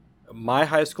my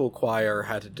high school choir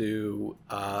had to do,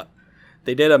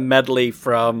 they did a medley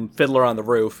from Fiddler on the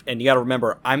Roof, and you gotta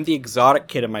remember, I'm the exotic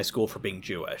kid in my school for being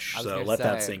Jewish, so let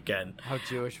that sink in. How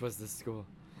Jewish was this school?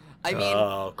 I mean,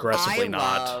 aggressively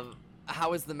not.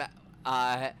 How was the,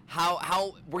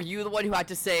 how, were you the one who had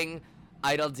to sing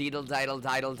Idle Deedle Diddle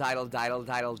Diddle Diddle Diddle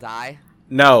Diddle Die?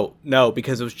 No,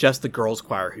 because it was just the girls'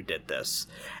 choir who did this.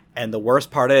 And the worst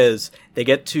part is, they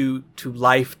get to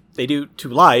life, they do To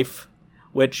Life,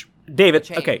 which, David,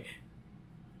 okay.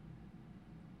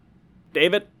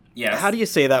 David? Yes? How do you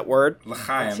say that word?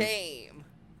 L'chaim.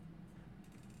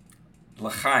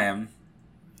 L'chaim.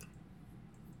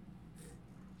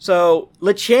 So,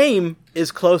 L'chaim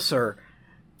is closer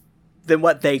than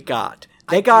what they got.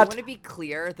 I want to be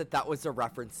clear that was a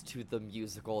reference to the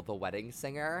musical The Wedding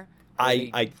Singer.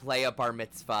 I play a bar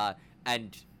mitzvah,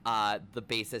 and the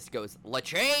bassist goes,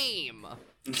 L'chaim!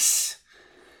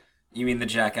 You mean the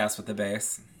jackass with the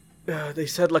bass? They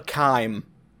said L'chaim.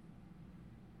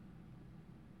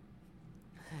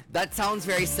 That sounds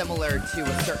very similar to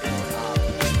a certain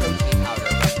protein powder.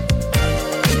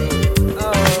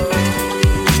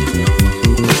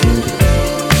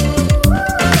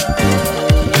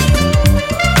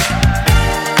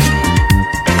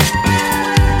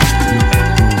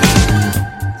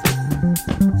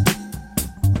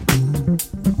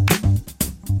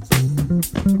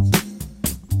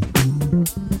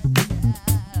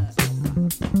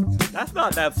 That's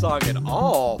not that song at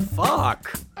all.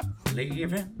 Fuck.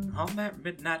 Leaving on that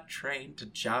midnight train to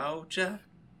Georgia.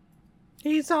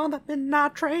 He's on the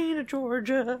midnight train to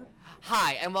Georgia.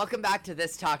 Hi, and welcome back to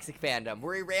This Toxic Fandom,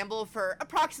 where we ramble for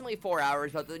approximately 4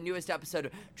 hours about the newest episode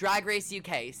of Drag Race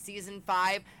UK, Season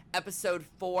 5, Episode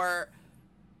 4,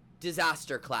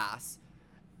 Disaster Class.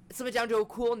 Slim it down to a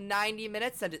cool 90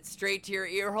 minutes, send it straight to your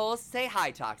ear holes. Say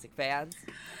hi, Toxic fans.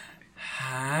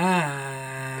 Hi.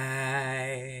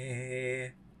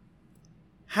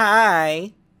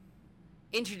 Hi.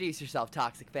 Introduce yourself,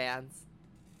 Toxic fans.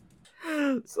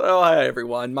 So, hi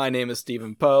everyone, my name is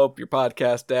Stephen Pope, your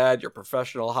podcast dad, your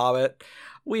professional hobbit.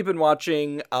 We've been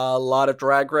watching a lot of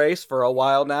Drag Race for a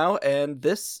while now, and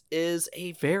this is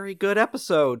a very good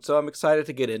episode, so I'm excited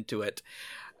to get into it.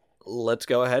 Let's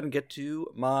go ahead and get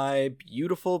to my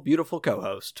beautiful, beautiful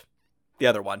co-host. The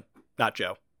other one, not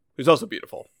Joe, who's also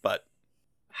beautiful, but...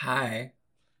 Hi,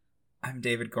 I'm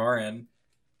David Gorin.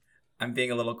 I'm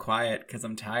being a little quiet because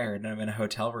I'm tired and I'm in a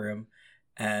hotel room,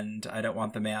 and I don't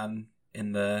want the man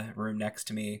in the room next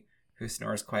to me who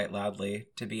snores quite loudly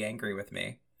to be angry with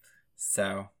me.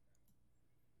 So,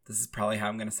 this is probably how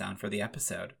I'm going to sound for the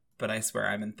episode, but I swear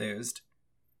I'm enthused.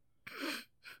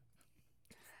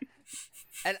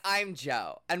 And I'm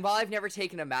Joe, and while I've never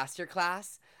taken a master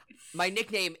class, my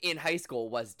nickname in high school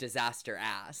was Disaster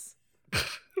Ass.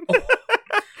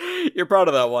 You're proud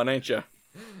of that one, ain't you?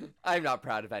 I'm not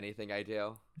proud of anything I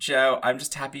do. Joe, I'm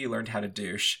just happy you learned how to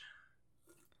douche.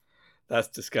 That's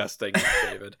disgusting,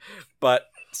 David. But,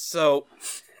 so,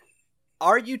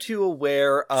 are you two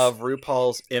aware of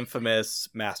RuPaul's infamous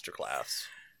masterclass?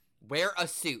 Wear a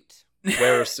suit.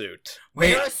 Wear a suit.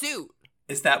 Wear a suit.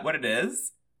 Is that what it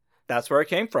is? That's where it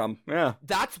came from, yeah.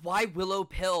 That's why Willow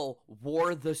Pill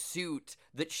wore the suit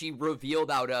that she revealed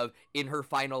out of in her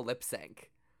final lip sync.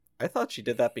 I thought she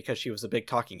did that because she was a big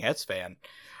Talking Heads fan.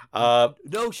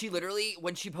 No, she literally,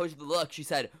 when she posted the look, she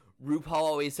said, RuPaul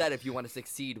always said if you want to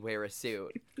succeed, wear a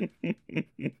suit.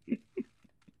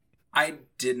 I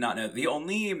did not know. The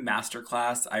only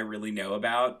masterclass I really know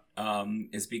about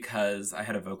is because I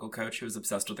had a vocal coach who was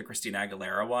obsessed with the Christina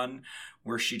Aguilera one,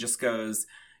 where she just goes,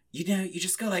 you know, you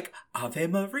just go like, Ave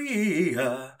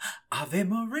Maria, Ave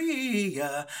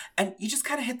Maria, and you just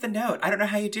kind of hit the note. I don't know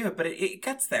how you do it, but it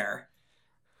gets there.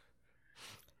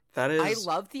 That is... I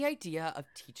love the idea of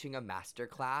teaching a master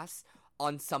class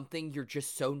on something you're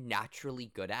just so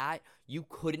naturally good at, you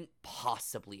couldn't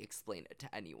possibly explain it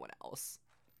to anyone else.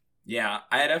 Yeah,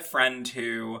 I had a friend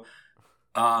who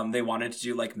they wanted to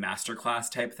do like masterclass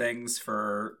type things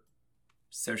for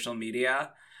social media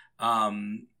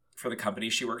for the company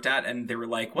she worked at, and they were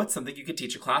like, what's something you could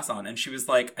teach a class on? And she was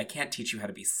like, I can't teach you how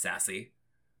to be sassy.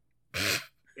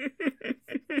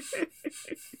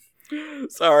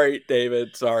 Sorry,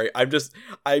 David. Sorry. I'm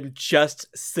just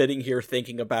sitting here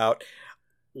thinking about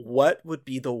what would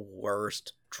be the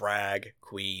worst drag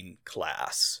queen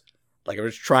class. Like, I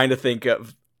was trying to think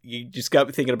of, you just got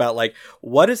me thinking about, like,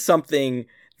 what is something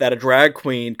that a drag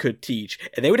queen could teach,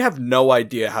 and they would have no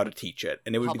idea how to teach it,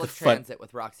 and it would Public be the fun. transit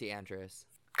with Roxy Andrews.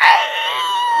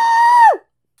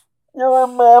 You're a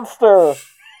monster.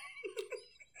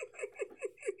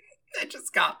 I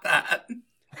just got that.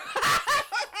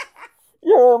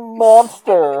 You're a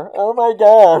monster. Oh my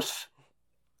gosh.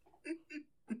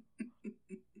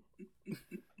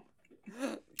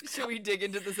 Should we dig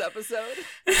into this episode?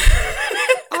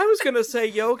 I was gonna say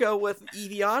yoga with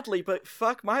Evie Oddly, but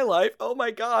fuck my life. Oh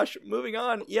my gosh. Moving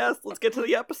on. Yes, let's get to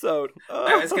the episode.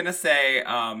 I was gonna say,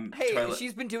 hey,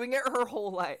 she's been doing it her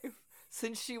whole life.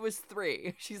 Since she was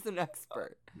 3. She's an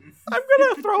expert. I'm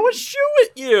gonna throw a shoe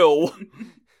at you!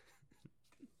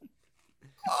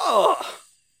 Oh.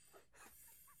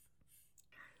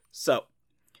 So,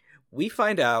 we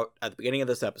find out at the beginning of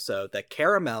this episode that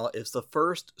Caramel is the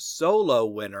first solo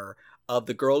winner of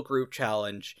the girl group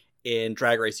challenge in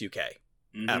Drag Race UK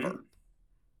ever.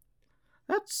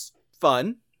 That's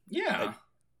fun. Yeah.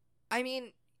 I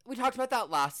mean, we talked about that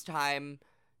last time.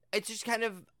 It's just kind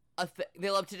of they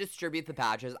love to distribute the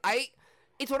badges.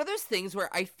 It's one of those things where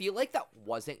I feel like that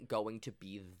wasn't going to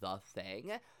be the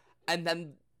thing, and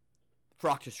then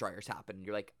Frock Destroyers happened, and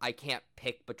you're like, I can't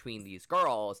pick between these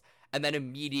girls, and then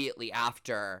immediately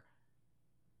after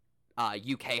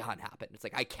UK Hunt happened, it's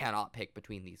like, I cannot pick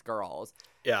between these girls.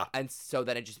 Yeah. And so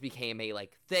then it just became a,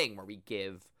 like, thing where we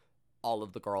give all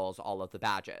of the girls all of the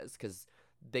badges, because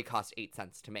they cost 8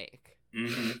 cents to make.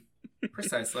 Mm-hmm.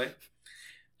 Precisely.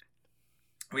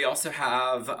 We also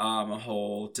have a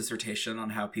whole dissertation on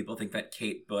how people think that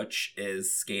Kate Butch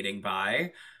is skating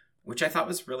by, which I thought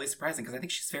was really surprising because I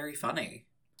think she's very funny.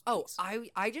 Oh,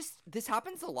 this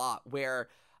happens a lot where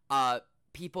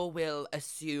people will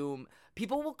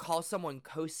call someone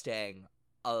coasting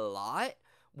a lot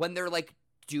when they're, like,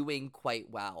 doing quite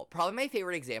well. Probably my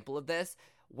favorite example of this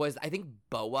was, I think,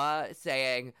 Boa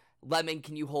saying, Lemon,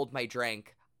 can you hold my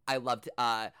drink? I love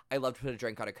to put a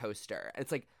drink on a coaster. And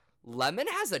it's like, Lemon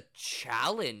has a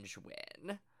challenge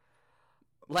win.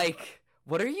 Like,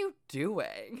 what are you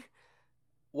doing?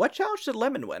 What challenge did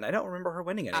Lemon win? I don't remember her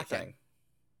winning anything. Acting.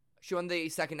 She won the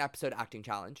second episode acting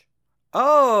challenge.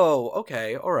 Oh,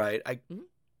 okay. All right.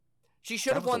 She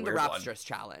should have won the Rapstress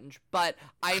challenge, but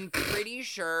I'm pretty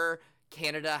sure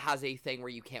Canada has a thing where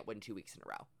you can't win 2 weeks in a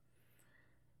row.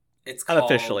 It's called,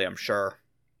 unofficially, I'm sure.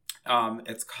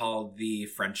 It's called the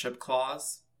Friendship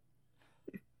Clause.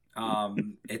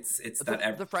 It's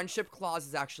that the Friendship Clause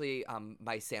is actually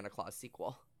my Santa Claus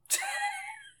sequel.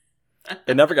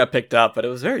 It never got picked up, but it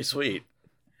was very sweet.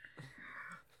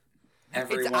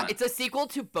 It's a sequel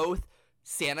to both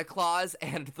Santa Claus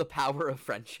and The Power of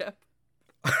Friendship.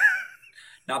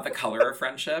 Not The Color of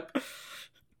Friendship.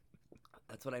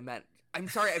 That's what I meant. I'm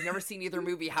sorry, I've never seen either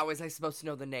movie. How was I supposed to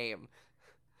know the name?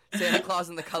 Santa Claus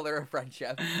and The Color of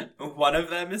Friendship. One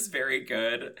of them is very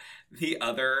good. The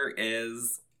other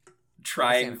is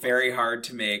trying very hard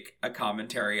to make a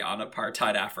commentary on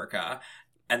apartheid Africa.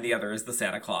 And the other is the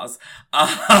Santa Claus.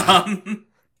 I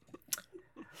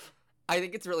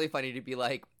think it's really funny to be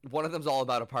like, one of them's all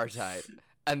about apartheid,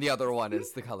 and the other one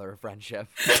is The Color of Friendship.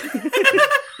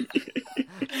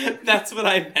 That's what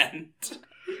I meant.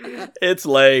 It's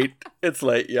late. It's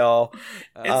late, y'all.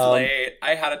 It's late.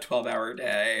 I had a 12-hour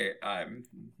day.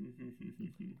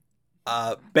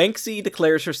 Banksy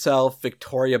declares herself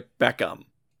Victoria Beckham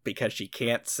because she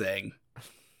can't sing.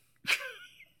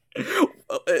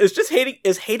 Is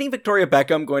hating Victoria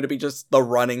Beckham going to be just the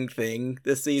running thing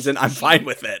this season? I'm fine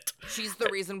with it. She's the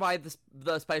reason why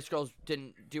the Spice Girls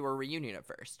didn't do a reunion at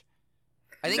first.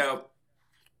 I think. No.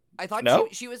 I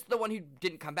thought she was the one who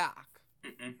didn't come back.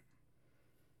 Mm-mm.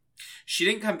 She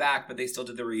didn't come back, but they still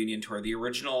did the reunion tour. The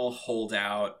original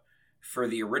holdout for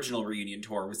the original reunion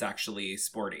tour was actually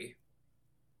Sporty.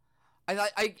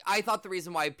 I thought the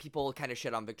reason why people kind of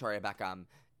shit on Victoria Beckham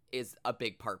is a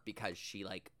big part because she,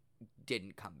 like,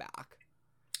 didn't come back.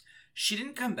 She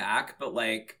didn't come back, but,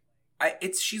 like,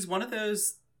 she's one of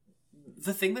those.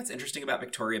 The thing that's interesting about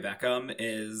Victoria Beckham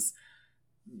is,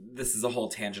 this is a whole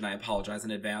tangent, I apologize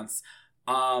in advance.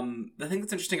 The thing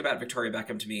that's interesting about Victoria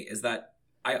Beckham to me is that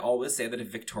I always say that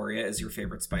if Victoria is your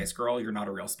favorite Spice Girl, you're not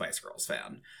a real Spice Girls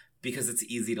fan, because it's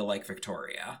easy to like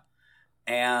Victoria.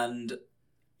 And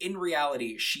in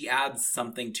reality, she adds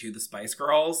something to the Spice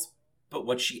Girls, but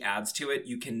what she adds to it,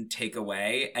 you can take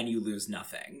away and you lose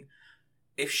nothing.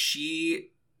 If she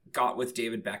got with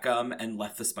David Beckham and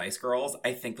left the Spice Girls,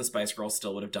 I think the Spice Girls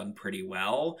still would have done pretty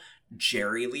well.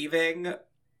 Jerry leaving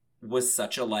was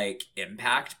such a, like,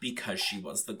 impact because she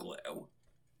was the glue.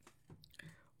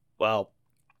 Well,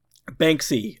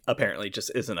 Banksy apparently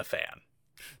just isn't a fan.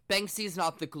 Banksy's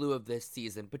not the glue of this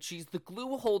season, but she's the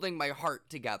glue holding my heart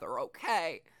together,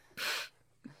 okay?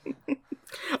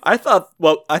 I thought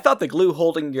the glue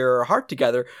holding your heart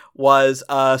together was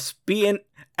SPNK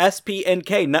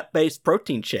nut-based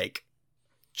protein shake.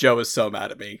 Joe is so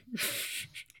mad at me.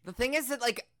 The thing is that,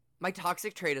 like, my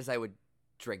toxic trait is I would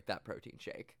drink that protein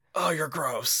shake. Oh, you're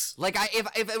gross. Like, if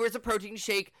it was a protein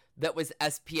shake that was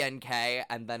SPNK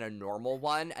and then a normal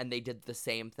one, and they did the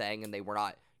same thing and they were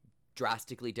not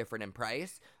drastically different in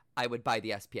price, I would buy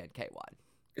the SPNK one.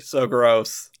 You're so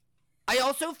gross. I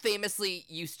also famously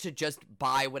used to just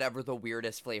buy whatever the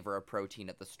weirdest flavor of protein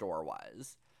at the store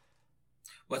was.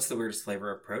 What's the weirdest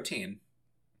flavor of protein?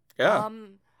 Yeah.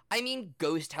 I mean,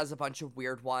 Ghost has a bunch of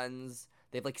weird ones.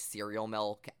 They have, like, cereal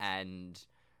milk and,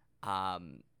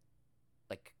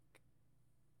 like,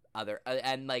 other,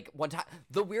 and, like, one time,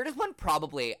 the weirdest one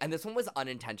probably, and this one was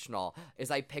unintentional, is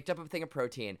I picked up a thing of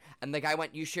protein, and the guy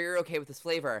went, "You sure you're okay with this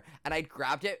flavor?" And I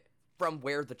grabbed it from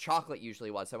where the chocolate usually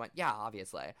was, so I went, "Yeah,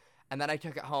 obviously." And then I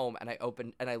took it home, and I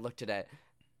opened, and I looked at it,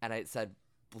 and it said,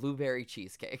 "blueberry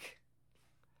cheesecake."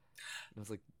 And I was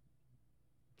like,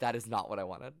 that is not what I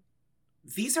wanted.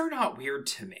 These are not weird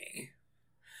to me.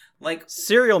 Like,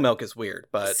 cereal milk is weird,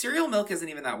 but cereal milk isn't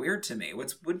even that weird to me.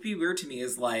 What would be weird to me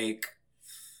is, like,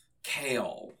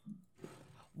 kale.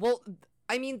 Well,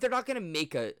 I mean, they're not going to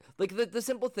make a... Like, the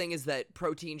simple thing is that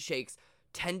protein shakes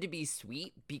tend to be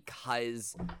sweet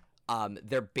because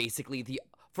they're basically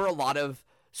for a lot of...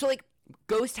 So, like,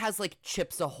 Ghost has, like,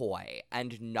 Chips Ahoy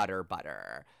and Nutter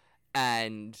Butter.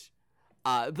 And...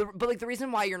 but, like, the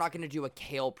reason why you're not going to do a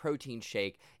kale protein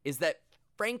shake is that,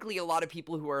 frankly, a lot of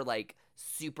people who are, like,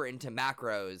 super into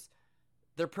macros,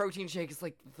 their protein shake is,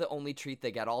 like, the only treat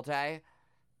they get all day.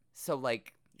 So,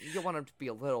 like... You want them to be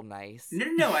a little nice.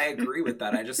 No, I agree with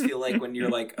that. I just feel like when you're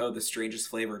like, oh, the strangest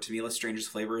flavor, to me, the strangest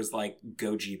flavor is like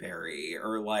goji berry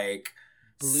or like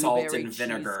Blueberry salt and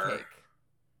vinegar.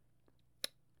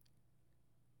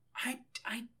 Cheesecake.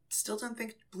 I still don't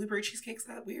think blueberry cheesecake's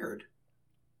that weird.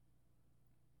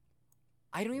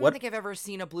 I don't even think I've ever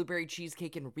seen a blueberry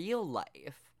cheesecake in real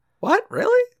life. What?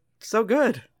 Really? So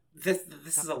good. This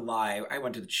is a lie. I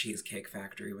went to the Cheesecake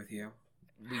Factory with you.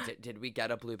 Did we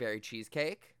get a blueberry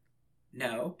cheesecake?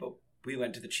 No, but we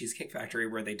went to the Cheesecake Factory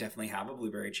where they definitely have a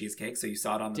blueberry cheesecake, so you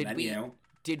saw it on the menu.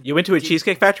 You went to a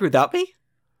Cheesecake Factory without me?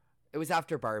 It was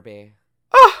after Barbie.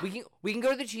 Oh! We can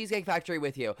go to the Cheesecake Factory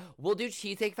with you. We'll do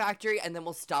Cheesecake Factory and then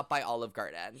we'll stop by Olive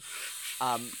Garden.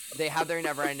 They have their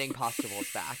never-ending pasta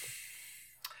bowls back.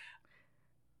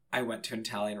 I went to an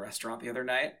Italian restaurant the other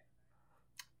night.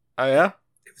 Oh yeah?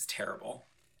 It was terrible.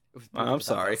 I'm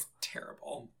sorry. It was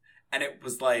terrible. And it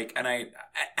was like, and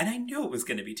I knew it was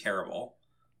going to be terrible.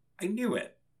 I knew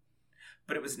it.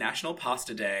 But it was National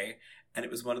Pasta Day, and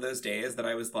it was one of those days that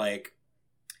I was like,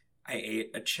 I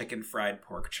ate a chicken fried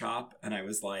pork chop, and I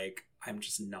was like, I'm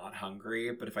just not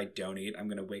hungry, but if I don't eat, I'm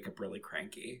going to wake up really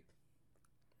cranky.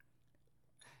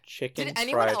 Did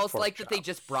anyone else like that they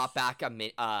just brought back a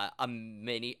mini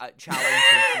challenge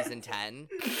from season 10,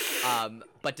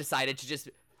 but decided to just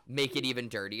make it even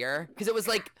dirtier? Because it was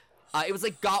like a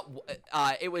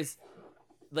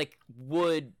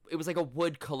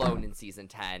wood cologne in season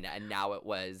 10, and now it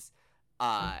was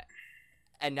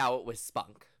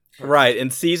spunk. Right,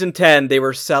 in season 10 they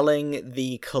were selling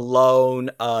the cologne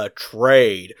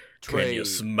trade. Can you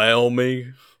smell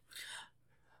me?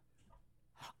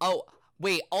 Oh,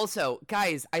 wait, also,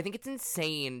 guys, I think it's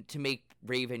insane to make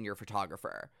Raven your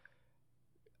photographer.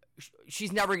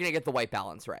 She's never gonna get the white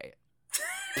balance right.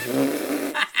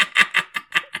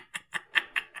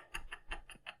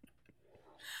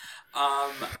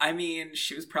 I mean,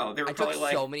 she was probably, I took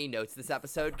so many notes this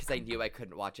episode because I knew I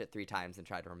couldn't watch it 3 times and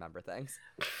try to remember things.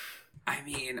 I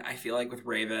mean, I feel like with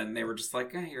Raven, they were just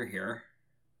like, you're here.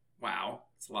 Wow.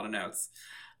 It's a lot of notes.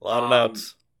 A lot of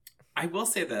notes. I will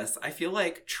say this. I feel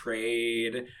like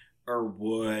trade or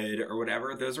wood or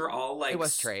whatever, those are all like... It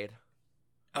was trade.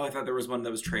 Oh, I thought there was one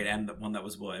that was trade and one that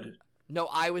was wood. No,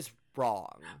 I was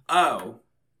wrong. Oh.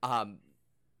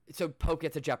 So Poke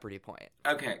gets a Jeopardy point.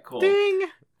 Okay, cool. Ding!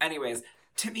 Anyways,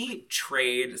 to me,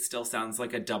 trade still sounds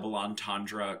like a double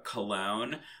entendre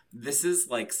cologne. This is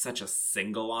like such a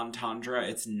single entendre,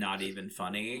 it's not even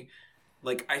funny.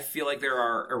 Like, I feel like there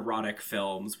are erotic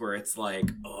films where it's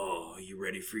like, oh, you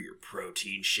ready for your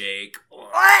protein shake?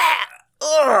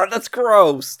 Ugh, that's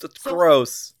gross. That's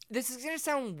gross. This is going to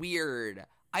sound weird.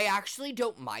 I actually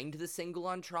don't mind the single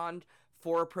entendre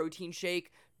for a protein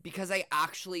shake because I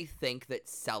actually think that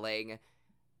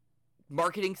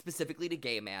marketing specifically to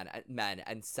gay men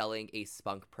and selling a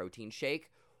spunk protein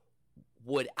shake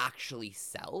would actually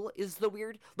sell is the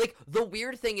weird. Like, the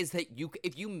weird thing is that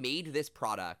if you made this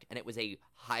product and it was a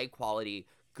high quality,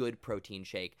 good protein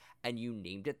shake and you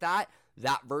named it that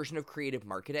version of creative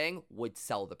marketing would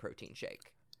sell the protein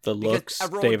shake. The looks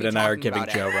David and I are giving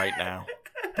Joe right now.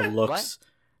 The looks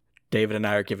David and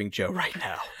I are giving Joe right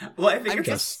now. Well, I think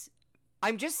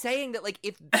I'm just saying that, like,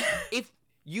 if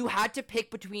you had to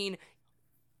pick between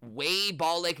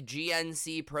Waybolic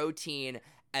GNC protein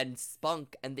and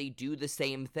spunk, and they do the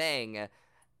same thing.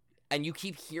 And you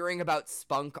keep hearing about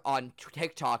spunk on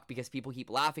TikTok because people keep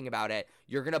laughing about it,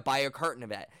 you're going to buy a carton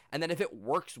of it. And then if it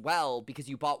works well because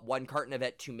you bought one carton of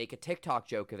it to make a TikTok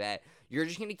joke of it, you're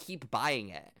just going to keep buying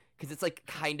it because it's, like,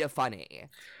 kind of funny.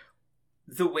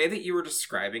 The way that you were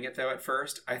describing it, though, at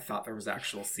first, I thought there was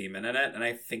actual semen in it, and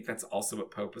I think that's also what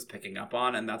Pope was picking up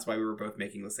on, and that's why we were both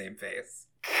making the same face.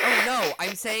 Oh, no,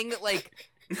 I'm saying that,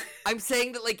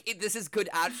 this is good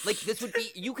this would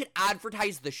be, you could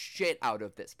advertise the shit out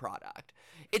of this product.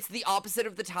 It's the opposite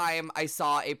of the time I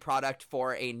saw a product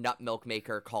for a nut milk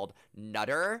maker called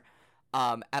Nutter,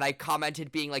 and I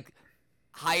commented being like,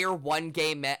 hire one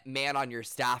gay man on your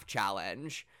staff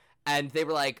challenge, and they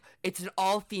were like, it's an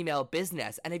all-female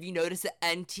business, and have you noticed that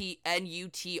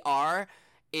NUTR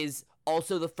is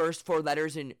also the first 4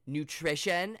 letters in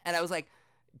nutrition? And I was like,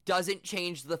 doesn't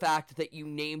change the fact that you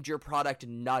named your product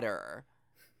Nutter.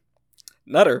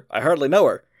 Nutter? I hardly know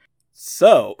her.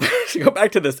 So, to go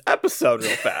back to this episode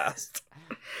real fast.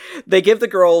 They give the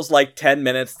girls like 10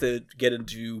 minutes to get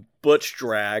into butch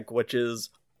drag, which is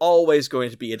always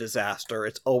going to be a disaster.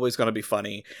 It's always going to be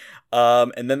funny.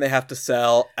 And then they have to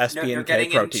sell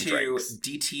SBNK protein drinks.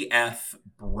 DTF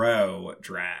bro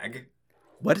drag.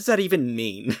 What does that even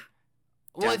mean?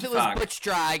 Well, if it was butch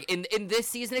drag, in this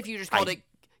season, if you just called it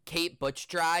Kate Butch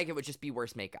Drag, it would just be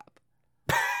worse makeup.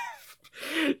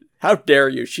 How dare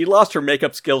you? She lost her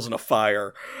makeup skills in a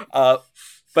fire.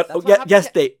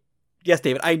 Yes,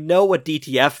 David, I know what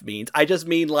DTF means. I just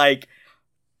mean, like,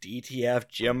 DTF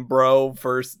gym bro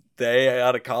first day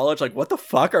out of college. Like, what the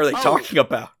fuck are they talking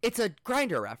about? It's a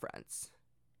Grindr reference.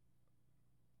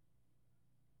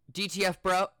 DTF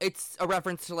bro, it's a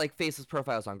reference to, like, faceless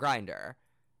profiles on Grindr.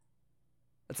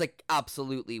 It's, like,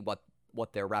 absolutely what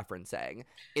they're referencing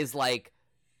is, like,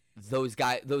 those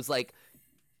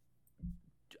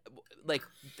like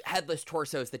headless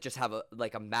torsos that just have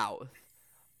a mouth.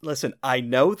 Listen, I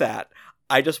know that.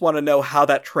 I just want to know how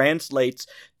that translates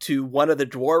to one of the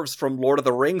dwarves from Lord of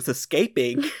the Rings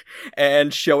escaping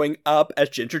and showing up as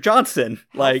Ginger Johnson.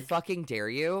 How fucking dare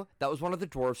you? That was one of the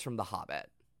dwarves from The Hobbit.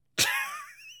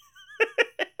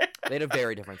 They had a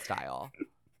very different style.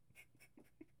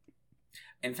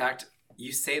 In fact,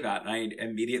 you say that, and I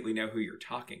immediately know who you're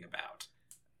talking about.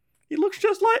 She looked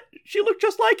just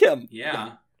like him.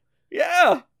 Yeah.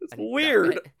 Yeah. It's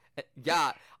weird.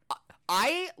 Yeah.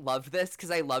 I loved this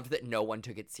because I loved that no one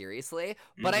took it seriously,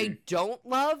 but I don't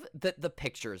love that the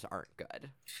pictures aren't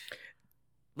good.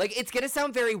 Like, it's gonna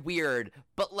sound very weird,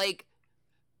 but, like,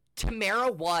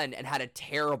 Tamara won and had a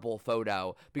terrible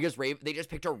photo because they just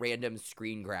picked a random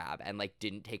screen grab and, like,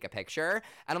 didn't take a picture.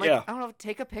 And I'm like, I don't know,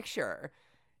 take a picture.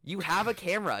 You have a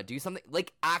camera. Do something,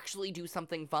 like, actually do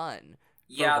something fun.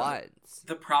 Yeah. Once.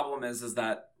 The problem is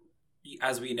that,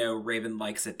 as we know, Raven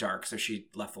likes it dark, so she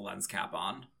left the lens cap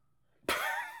on.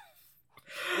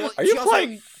 Well, are you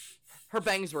playing? Her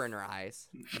bangs were in her eyes.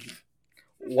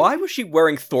 Why was she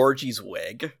wearing Thorgy's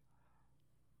wig?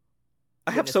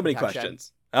 I have so many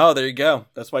questions. Oh, there you go.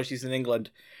 That's why she's in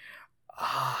England.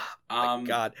 My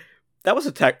God, that was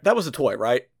a toy,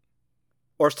 right?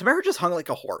 Or is Tamara just hung like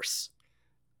a horse?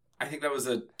 I think that was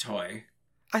a toy.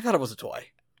 I thought it was a toy.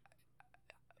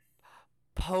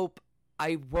 Pope,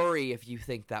 I worry if you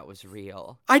think that was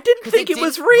real. I didn't think it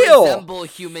was real. Resemble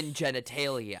human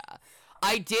genitalia.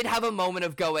 I did have a moment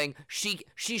of going, she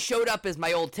showed up as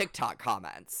my old TikTok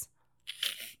comments.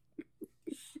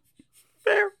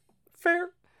 Fair.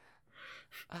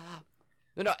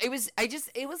 No, it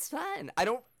was fun. I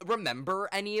don't remember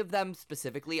any of them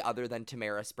specifically other than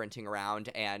Tamara sprinting around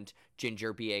and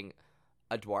Ginger being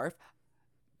a dwarf.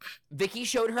 Vicky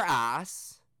showed her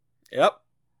ass. Yep.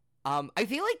 I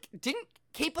feel like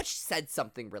Kate Butch said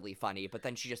something really funny, but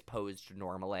then she just posed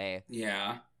normally.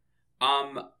 Yeah.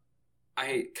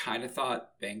 I kind of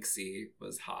thought Banksy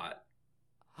was hot.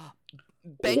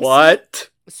 What?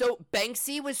 So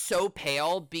Banksy was so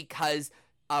pale because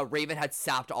Raven had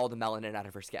sapped all the melanin out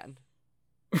of her skin.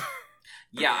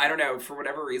 Yeah, I don't know. For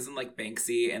whatever reason, like,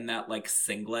 Banksy in that, like,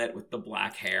 singlet with the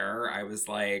black hair, I was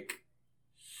like,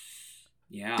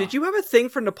 yeah. Did you have a thing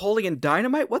for Napoleon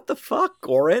Dynamite? What the fuck,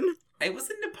 Goran? It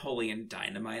wasn't Napoleon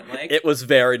Dynamite, like... It was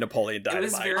very Napoleon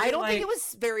Dynamite. I don't think it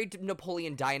was very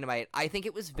Napoleon Dynamite. I think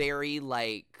it was very,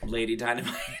 like... Lady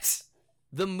Dynamite.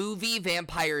 The movie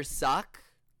Vampires Suck.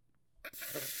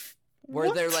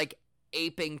 Where they're, like,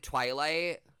 aping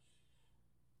Twilight.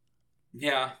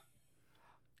 Yeah.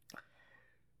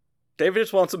 David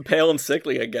just wants him pale and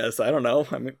sickly, I guess. I don't know.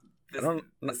 I mean,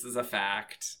 this is a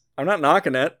fact. I'm not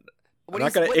knocking it. I'm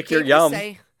not going to ick your yum.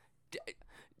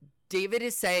 David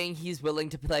is saying he's willing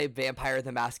to play Vampire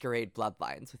the Masquerade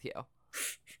Bloodlines with you.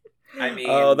 I mean,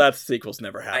 oh, that sequel's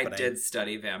never happening. I did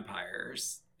study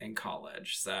vampires in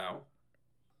college, so.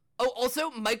 Oh, also,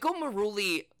 Michael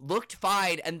Maruli looked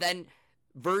fine, and then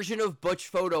version of Butch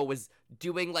Photo was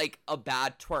doing, like, a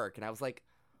bad twerk, and I was like,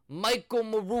 Michael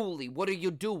Maruli, what are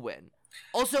you doing?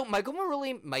 Also, Michael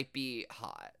Maruli might be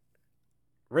hot.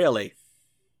 Really?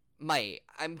 Might.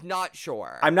 I'm not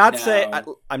sure. I'm not saying...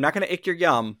 I'm not gonna ick your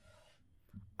yum.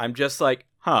 I'm just like,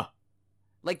 huh.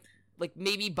 Like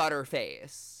maybe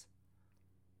Butterface.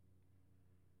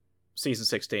 Season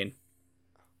 16.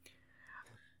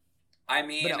 I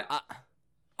mean, No,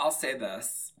 I'll say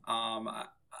this. I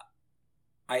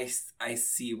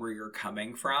see where you're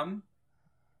coming from.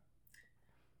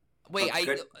 wait,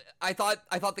 I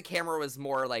thought the camera was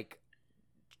more like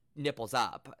nipples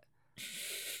up.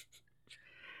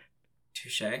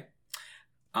 Touche.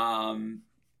 In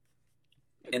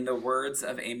the words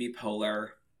of Amy Poehler,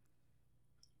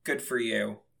 good for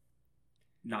you,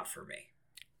 not for me.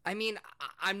 I mean,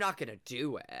 I'm not gonna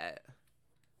do it.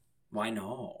 Why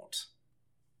not?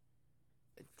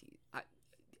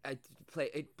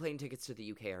 Plane tickets to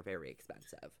the UK are very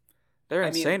expensive. They're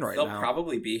insane right now. They'll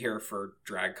probably be here for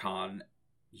DragCon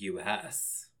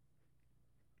US.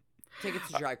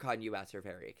 Tickets to DragCon US are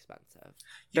very expensive.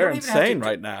 They're insane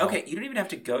right now. Okay, you don't even have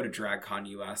to go to DragCon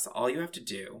US. All you have to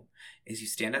do is you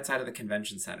stand outside of the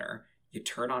convention center, you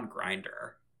turn on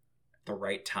Grindr at the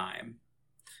right time.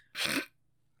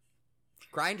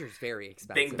 Grindr's very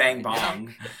expensive. Bing bang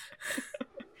bong.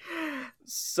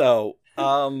 So,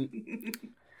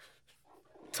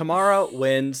 Tamara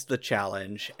wins the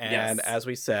challenge, and Yes. as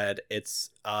we said,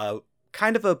 it's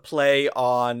kind of a play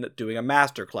on doing a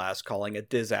master class, calling it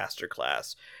disaster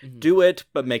class. Mm-hmm. Do it,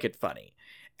 but make it funny.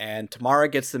 And Tamara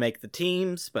gets to make the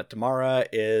teams, but Tamara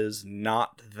is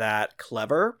not that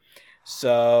clever.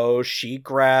 So she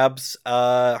grabs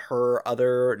her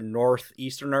other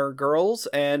Northeasterner girls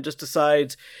and just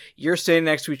decides, you're standing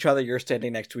next to each other, you're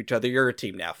standing next to each other, you're a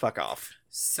team now, fuck off.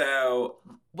 So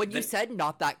when you said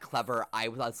not that clever, I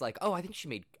was like, oh, I think she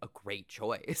made a great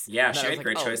choice. yeah, And she I made was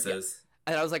great like, choices. Yeah.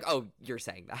 And I was like, oh, you're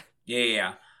saying that.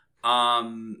 Yeah.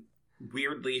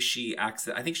 Weirdly,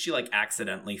 I think she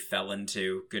accidentally fell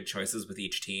into good choices with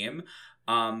each team.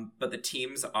 But the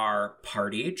teams are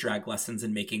Party, Drag Lessons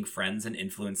and Making Friends and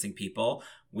Influencing People,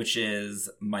 which is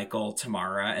Michael,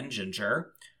 Tamara, and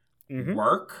Ginger. Mm-hmm.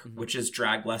 Work, which is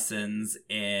Drag Lessons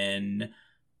in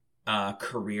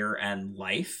Career and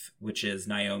Life, which is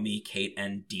Naomi, Kate,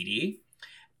 and Dee Dee.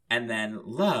 And then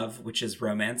Love, which is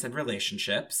Romance and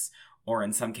Relationships, or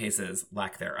in some cases,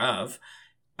 lack thereof,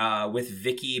 with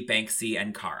Vicky, Banksy,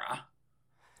 and Cara.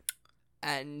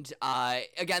 And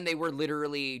again, they were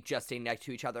literally just standing next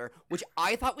to each other, which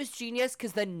I thought was genius,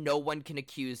 because then no one can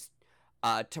accuse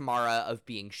Tamara of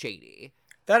being shady.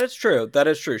 That is true. That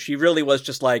is true. She really was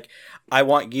just like, I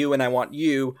want you and I want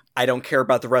you. I don't care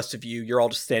about the rest of you. You're all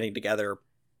just standing together.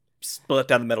 Split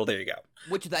down the middle. There you go.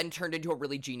 Which then turned into a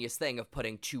really genius thing of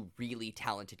putting two really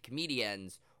talented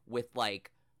comedians with,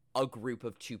 like, a group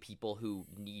of two people who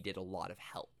needed a lot of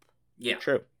help. Yeah.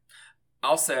 True.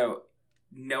 Also,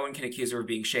 no one can accuse her of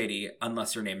being shady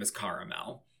unless your name is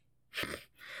Caramel.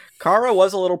 Cara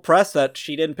was a little pressed that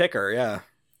she didn't pick her, yeah.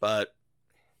 But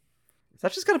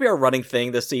that's just going to be our running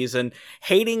thing this season.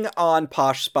 Hating on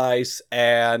Posh Spice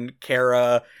and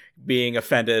Cara being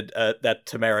offended that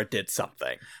Tamara did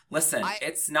something. Listen,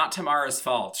 it's not Tamara's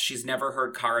fault. She's never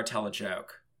heard Cara tell a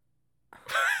joke.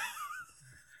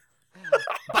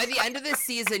 By the end of this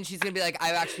season, she's going to be like,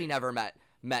 I've actually never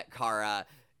met Cara.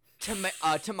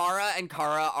 Tamara and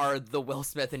Cara are the Will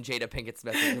Smith and Jada Pinkett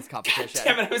Smith in this competition. God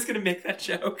damn it, I was going to make that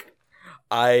joke.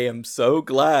 I am so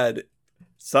glad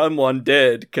someone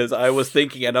did, because I was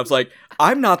thinking, and I was like,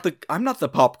 I'm not the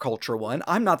pop culture one.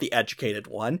 I'm not the educated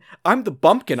one. I'm the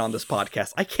bumpkin on this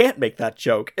podcast. I can't make that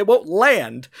joke. It won't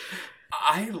land.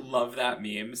 I love that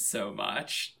meme so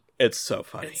much. It's so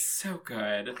funny. It's so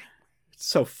good. It's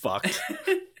so fucked.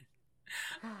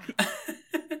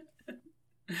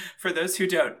 For those who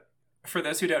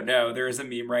don't know, there is a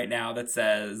meme right now that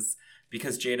says,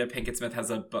 because Jada Pinkett Smith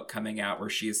has a book coming out where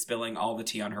she is spilling all the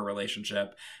tea on her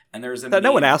relationship, and there's a that meme,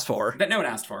 no one asked for.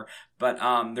 But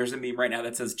there's a meme right now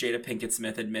that says Jada Pinkett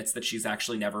Smith admits that she's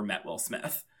actually never met Will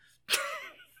Smith.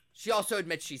 She also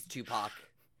admits she's Tupac.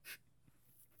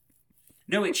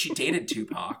 No, wait, she dated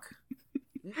Tupac.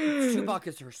 Tupac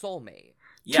is her soulmate.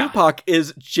 Yeah. Tupac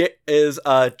is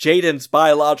Jaden's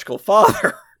biological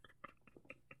father.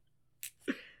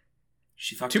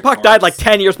 She fucked Tupac died like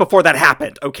 10 years before that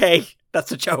happened, okay?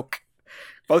 That's a joke.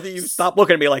 Both of you stop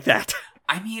looking at me like that.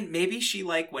 I mean, maybe she,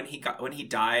 like, when he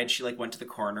died, she, like, went to the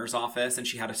coroner's office and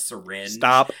she had a syringe.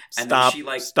 Stop.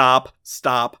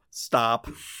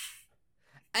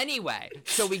 Anyway,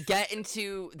 so we get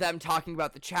into them talking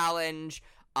about the challenge.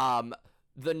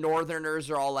 The Northerners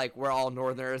are all like, we're all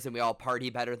Northerners and we all party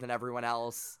better than everyone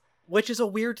else. Which is a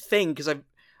weird thing, because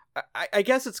I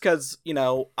guess it's because, you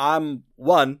know, I'm,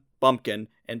 1, bumpkin,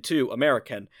 and 2,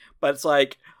 American. But it's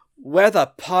like, we're the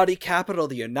party capital of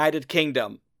the United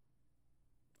Kingdom.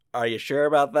 Are you sure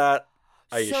about that?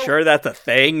 Are you sure that's a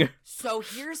thing? So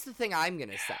here's the thing I'm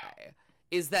gonna say,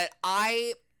 is that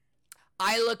I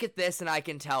look at this and I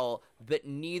can tell that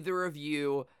neither of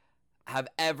you have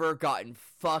ever gotten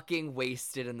fucking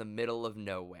wasted in the middle of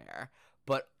nowhere.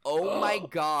 But oh my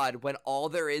god, when all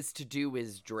there is to do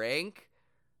is drink,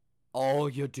 all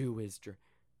you do is drink.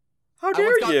 How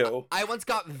dare you? I once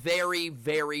got very,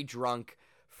 very drunk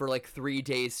for like 3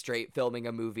 days straight filming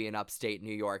a movie in upstate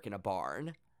New York in a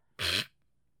barn.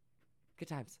 Good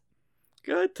times.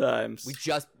 Good times.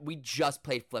 We just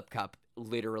played Flip Cup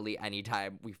literally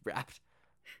anytime we've wrapped.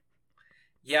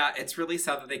 Yeah, it's really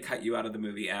sad that they cut you out of the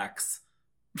movie X.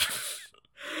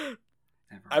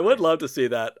 I would love to see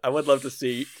that. I would love to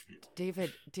see...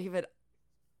 David.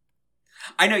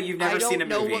 I know, you've never seen a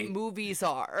movie. I don't know what movies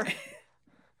are.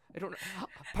 I don't know.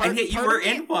 And yet you were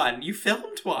in one. You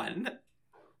filmed one.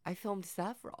 I filmed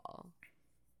several.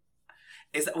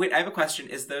 Wait, I have a question.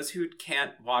 Is those who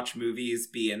can't watch movies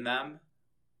be in them?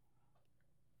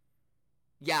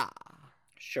 Yeah.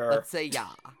 Sure. Let's say yeah.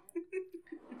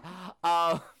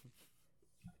 All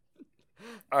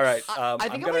right. I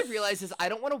think what I realized is I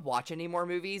don't want to watch any more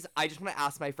movies. I just want to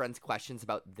ask my friends questions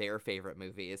about their favorite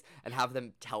movies and have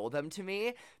them tell them to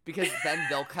me, because then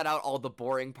they'll cut out all the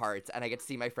boring parts and I get to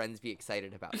see my friends be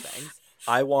excited about things.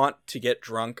 I want to get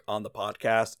drunk on the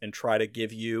podcast and try to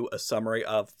give you a summary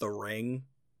of The Ring,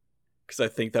 because I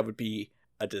think that would be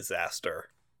a disaster.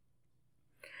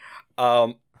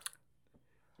 I'm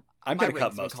going to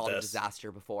cut most of this. this. A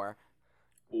disaster before.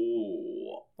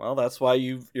 Ooh. Well, that's why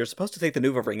you're supposed to take the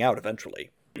Nuva ring out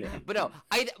eventually. Yeah. But no.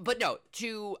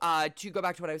 To go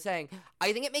back to what I was saying,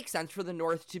 I think it makes sense for the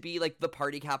North to be like the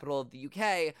party capital of the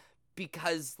UK,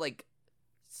 because like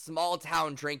small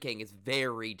town drinking is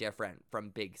very different from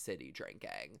big city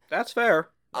drinking. That's fair.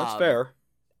 Fair.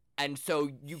 And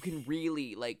so you can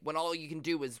really, like, when all you can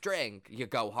do is drink, you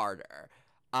go harder.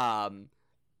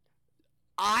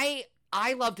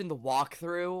 I loved in the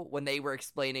walkthrough when they were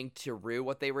explaining to Rue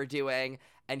what they were doing,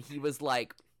 and he was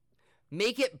like,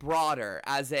 make it broader,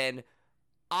 as in,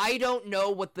 I don't know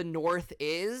what the North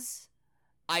is.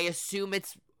 I assume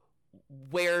it's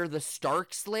where the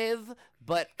Starks live,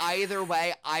 but either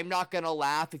way, I'm not gonna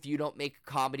laugh if you don't make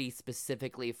comedy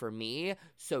specifically for me,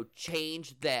 so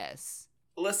change this.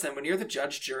 Listen, when you're the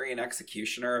judge, jury, and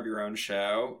executioner of your own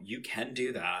show, you can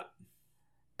do that.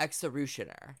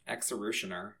 Executioner.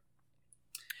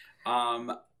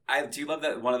 I do love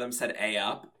that one of them said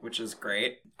A-up, which is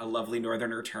great. A lovely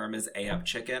northerner term is A-up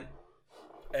chicken.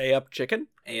 A-up chicken?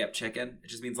 A-up chicken. It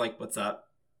just means, like, what's up?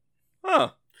 Huh.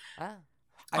 Ah.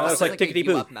 I thought it was like tickety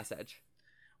boo. Message.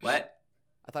 What?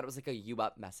 I thought it was like a you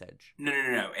up message.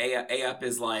 No. A-up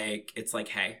is like, it's like,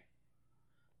 hey.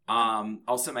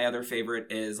 Also, my other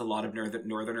favorite is a lot of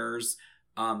northerners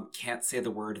can't say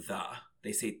the word the.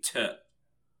 They say t.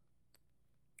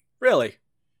 Really?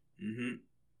 Mm-hmm.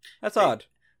 That's odd.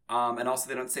 And also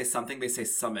they don't say something, they say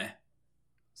summe.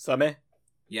 Summe?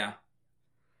 Yeah.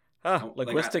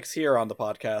 Linguistics here on the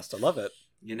podcast. I love it.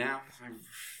 You know,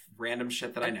 random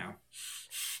shit that I know.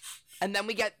 And then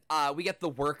we get the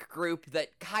work group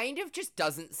that kind of just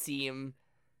doesn't seem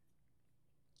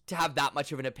to have that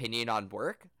much of an opinion on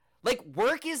work. Like,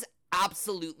 work is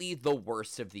absolutely the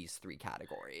worst of these three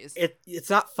categories. It's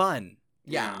not fun.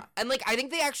 Yeah. And, like, I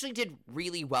think they actually did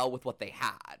really well with what they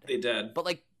had. They did. But,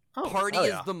 like, party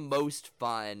is the most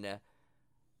fun.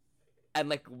 And,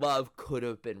 like, love could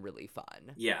have been really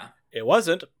fun. Yeah. It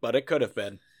wasn't, but it could have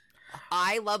been.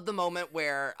 I love the moment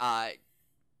where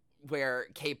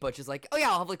Kate Butch is like, oh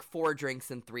yeah, I'll have like 4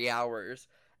 drinks in 3 hours.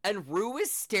 And Rue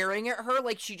is staring at her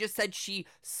like she just said she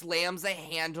slams a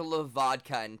handle of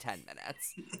vodka in 10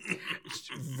 minutes.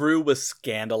 Rue was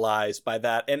scandalized by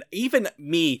that. And even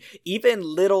me, even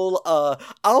little,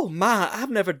 oh my,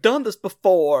 I've never done this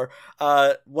before.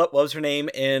 What was her name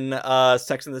in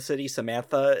Sex and the City?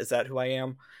 Samantha? Is that who I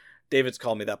am? David's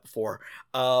called me that before.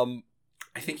 I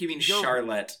think you mean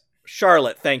Charlotte.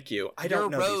 Charlotte, thank you. I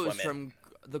don't know Rose these women. From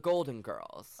the Golden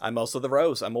Girls. I'm also the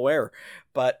Rose. I'm aware,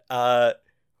 but I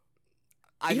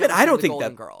don't think Golden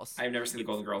that. Girls. I've never seen the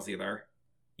Golden Girls either.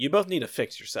 You both need to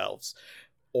fix yourselves,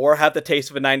 or have the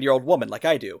taste of a 90-year-old woman like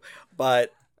I do.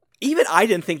 But even I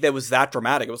didn't think that was that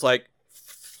dramatic. It was like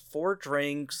 4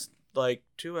 drinks, like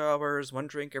 2 hours, 1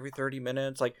 drink every 30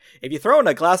 minutes. Like, if you throw in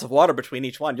a glass of water between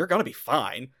each one, you're gonna be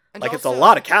fine. And like, also, it's a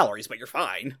lot of calories, but you're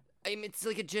fine. I mean, it's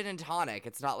like a gin and tonic.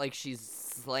 It's not like she's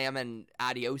slamming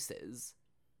adioses.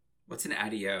 What's an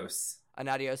adios? An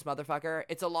adios, motherfucker.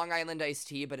 It's a Long Island iced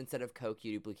tea, but instead of Coke,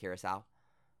 you do blue curacao.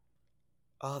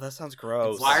 Oh, that sounds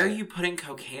gross. Why are you putting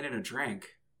cocaine in a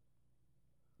drink?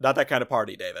 Not that kind of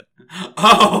party, David.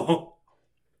 Oh!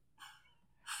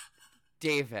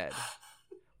 David,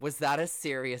 was that a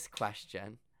serious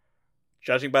question?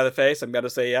 Judging by the face, I'm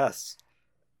gonna say yes.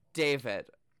 David,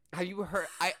 have you heard?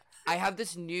 I have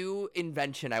this new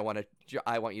invention I want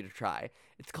you to try.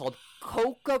 It's called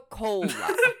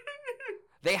Coca-Cola.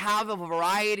 They have a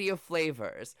variety of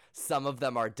flavors. Some of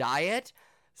them are diet,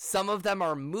 some of them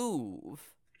are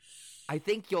move. I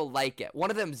think you'll like it.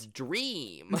 One of them's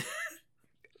dream.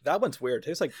 That one's weird. It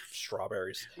tastes like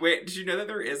strawberries. Wait, did you know that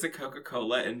there is a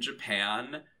Coca-Cola in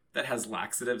Japan that has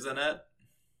laxatives in it?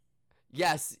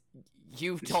 Yes,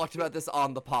 you've talked about this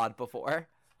on the pod before.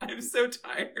 I'm so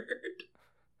tired.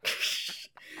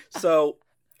 So,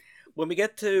 when we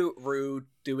get to Rue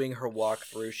doing her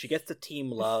walkthrough, she gets to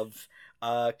Team Love.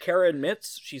 Kara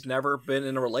admits she's never been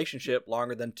in a relationship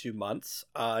longer than 2 months,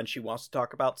 and she wants to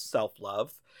talk about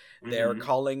self-love. They're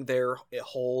calling their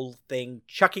whole thing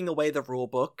chucking away the rule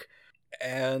book,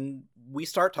 and we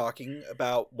start talking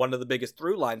about one of the biggest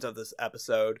through lines of this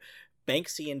episode,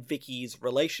 Banksy and Vicky's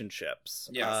relationships.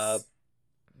 Yes.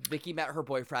 Vicky met her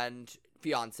boyfriend,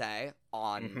 fiance,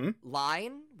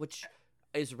 online, which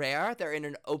is rare. They're in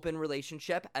an open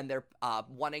relationship, and they're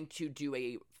wanting to do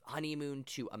a honeymoon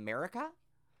to America,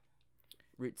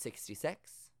 Route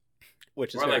 66,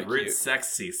 which is or very like Route cute.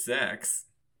 66.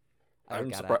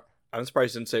 I'm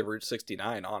surprised you didn't say Route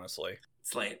 69, honestly.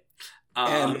 It's late.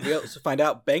 And we also find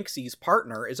out Banksy's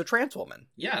partner is a trans woman.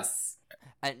 Yes.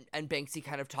 And Banksy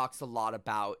kind of talks a lot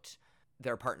about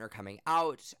their partner coming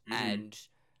out and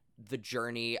the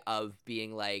journey of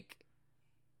being like,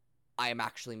 I am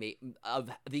actually of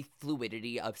the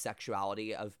fluidity of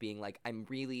sexuality, of being like, I'm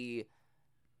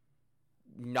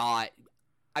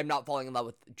not falling in love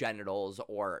with genitals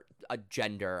or a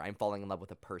gender. I'm falling in love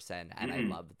with a person, and I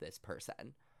love this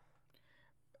person.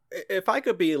 If I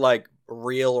could be, like,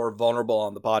 real or vulnerable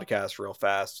on the podcast real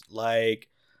fast, like,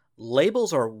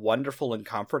 labels are wonderful and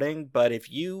comforting, but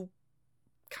if you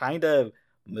kind of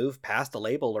move past a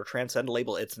label or transcend a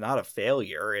label, it's not a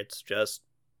failure. It's just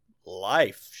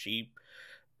life.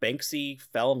 Banksy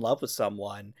fell in love with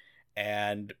someone,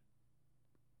 and,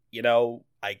 you know,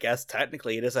 I guess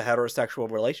technically it is a heterosexual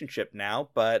relationship now,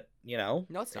 but, you know.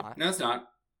 No, it's not. No, it's not.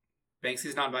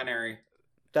 Banksy's non-binary.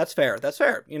 That's fair. That's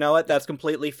fair. You know what? That's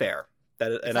completely fair.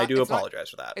 I do apologize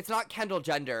for that. It's not Kendall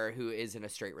Jenner who is in a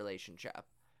straight relationship.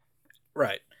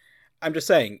 Right. I'm just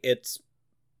saying, it's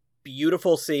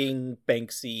beautiful seeing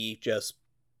Banksy just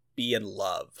be in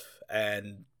love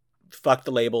and fuck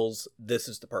the labels. This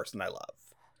is the person I love.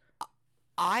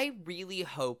 I really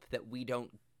hope that we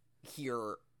don't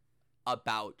hear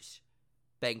about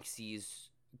Banksy's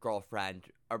girlfriend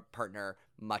or partner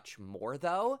much more,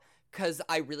 though, because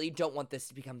I really don't want this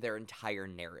to become their entire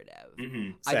narrative.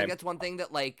 I think that's one thing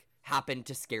that, like, happened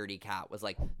to Scaredy Cat, was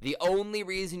like, the only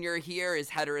reason you're here is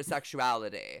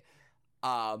heterosexuality.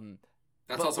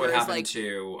 That's also what happened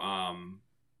to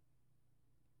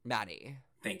Maddie.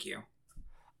 Thank you.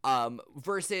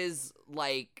 Versus,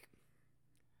 like,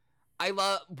 I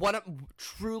love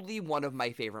truly one of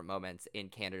my favorite moments in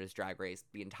Canada's Drag Race,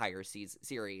 the entire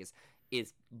series,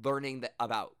 is learning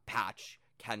about Patch,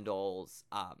 Kendall's,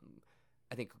 I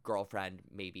think girlfriend,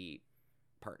 maybe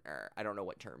partner. I don't know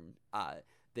what term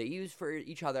they use for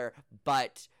each other,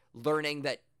 but learning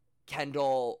that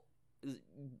Kendall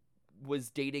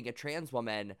was dating a trans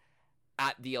woman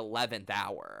at the 11th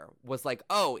hour was like,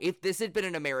 oh, if this had been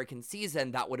an American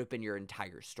season, that would have been your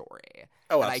entire story.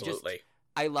 Oh, and absolutely.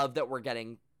 I love that we're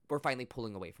finally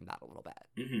pulling away from that a little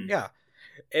bit. Yeah.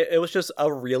 It was just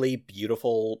a really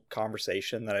beautiful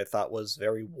conversation that I thought was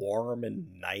very warm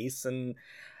and nice. And,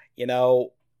 you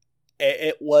know,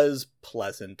 it was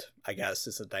pleasant, I guess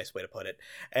is a nice way to put it.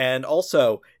 And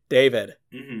also, David,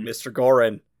 Mr.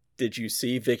 Gorin, did you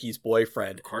see Vicky's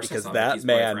boyfriend? Of course, because I saw that Vicky's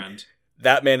man, boyfriend.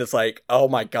 That man is like, oh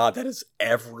my god, that is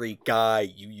every guy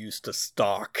you used to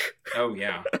stalk. Oh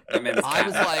yeah, that man is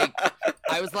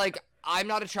I was like, I'm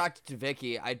not attracted to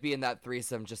Vicky. I'd be in that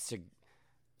threesome just to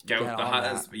get with the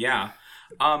hottest. Yeah.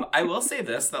 I will say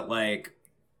this, that, like,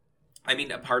 I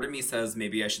mean, a part of me says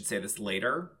maybe I should say this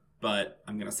later, but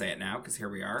I'm gonna say it now because here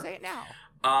we are. Say it now.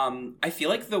 I feel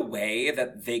like the way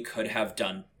that they could have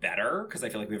done better, because I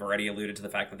feel like we've already alluded to the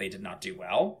fact that they did not do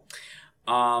well,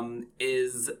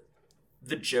 is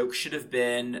the joke should have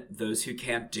been those who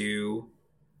can't do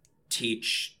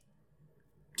teach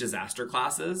disaster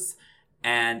classes,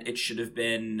 and it should have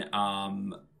been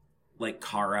like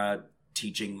Kara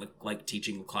teaching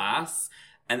the class,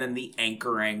 and then the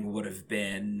anchoring would have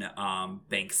been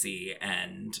Banksy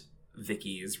and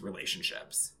Vicky's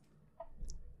relationships.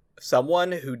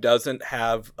 Someone who doesn't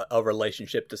have a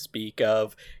relationship to speak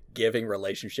of giving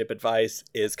relationship advice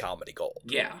is comedy gold.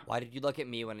 Yeah. Why did you look at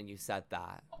me when you said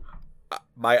that?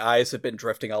 My eyes have been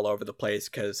drifting all over the place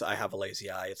because I have a lazy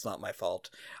eye. It's not my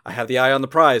fault. I have the eye on the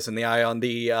prize and the eye on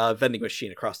the vending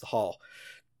machine across the hall.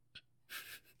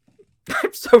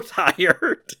 I'm so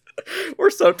tired.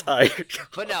 We're so tired.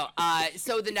 But no,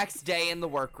 so the next day in the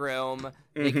workroom,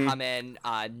 they come in,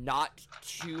 not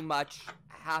too much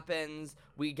happens.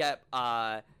 We get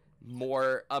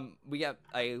we get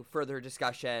a further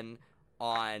discussion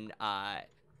on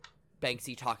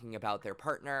Banksy talking about their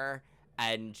partner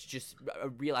and just a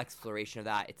real exploration of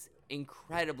that. It's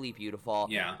incredibly beautiful.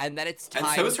 Yeah. And then it's time.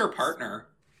 And so is her partner.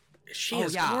 She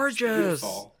is gorgeous.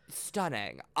 Beautiful.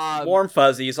 Stunning. Warm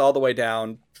fuzzies all the way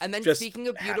down. And then Just speaking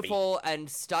of beautiful and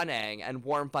stunning and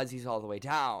warm fuzzies all the way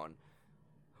down,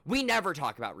 we never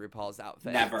talk about RuPaul's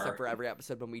outfit. Never. Except for every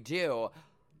episode when we do.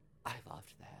 I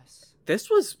loved this. This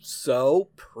was so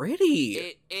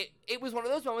pretty. It was one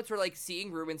of those moments where, like,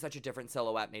 seeing Rue in such a different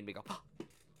silhouette made me go,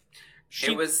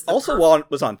 She It was also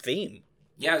was on theme.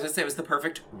 Yeah, I was gonna say it was the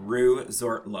perfect Rue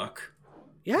Zort look.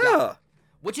 Yeah.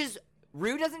 Which is,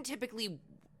 Rue doesn't typically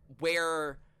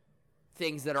wear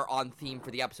things that are on theme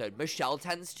for the episode. Michelle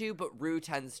tends to, but Rue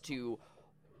tends to,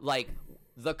 like,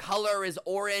 the color is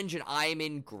orange and I'm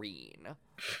in green.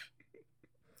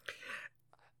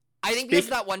 I think this is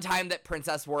that one time that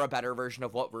Princess wore a better version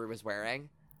of what Rue was wearing.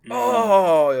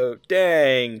 Oh,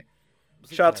 dang.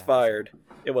 Shots fired.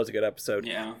 It was a good episode.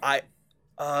 Yeah.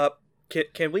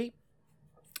 Can we...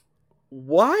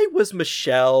 Why was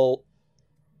Michelle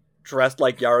dressed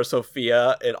like Yara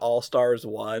Sofia in All Stars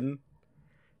 1?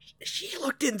 She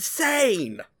looked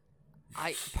insane!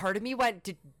 Part of me went,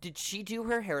 did she do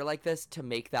her hair like this to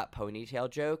make that ponytail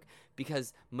joke?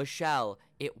 Because, Michelle,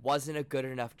 it wasn't a good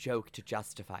enough joke to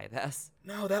justify this.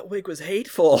 No, that wig was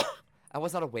hateful. That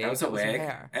was not a wig. That was a Her wig.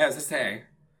 hair. Yeah, I was gonna say.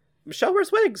 Michelle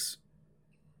wears wigs.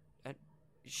 I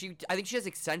think she has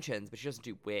extensions, but she doesn't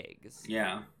do wigs.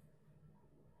 Yeah.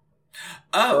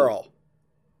 Oh. Girl.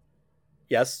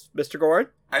 Yes, Mr. Gorin?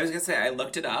 I was gonna say, I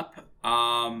looked it up.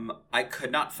 I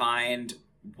could not find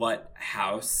what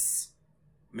house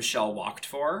Michelle walked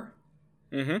for.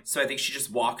 Mm-hmm. So I think she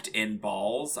just walked in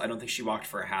balls. I don't think she walked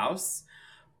for a house.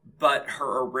 But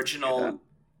her original... Yeah.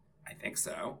 I think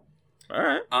so. All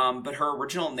right. But her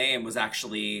original name was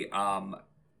actually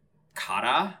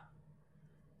Cara.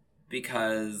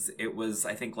 Because it was,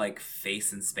 I think, like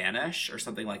face in Spanish or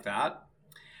something like that.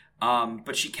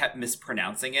 But she kept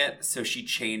mispronouncing it, so she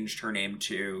changed her name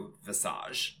to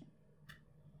Visage.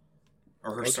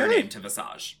 Or her surname to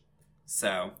Visage.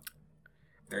 So,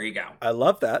 there you go. I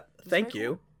love that. Thank very you.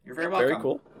 cool. You're very welcome. Very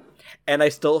cool. And I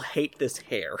still hate this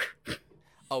hair.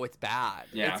 Oh, it's bad.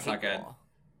 Yeah, it's not good.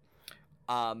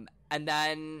 And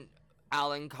then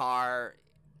Alan Carr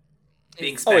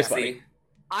Being always spicy. funny.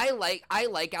 I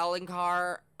like Alan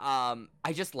Carr.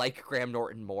 I just like Graham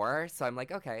Norton more, so I'm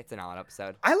like, okay, it's an Alan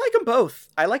episode. I like them both.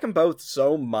 I like them both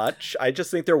so much. I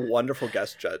just think they're wonderful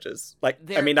guest judges. Not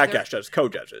guest judges,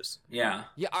 co-judges. Yeah.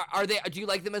 Yeah, are they? Do you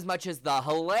like them as much as the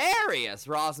hilarious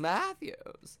Ross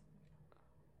Matthews?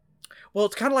 Well,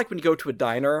 it's kind of like when you go to a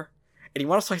diner and you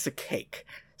want a slice of cake.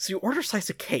 So you order a slice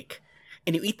of cake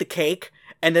and you eat the cake,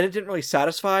 and then it didn't really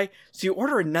satisfy, so you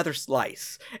order another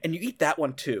slice, and you eat that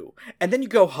one too. And then you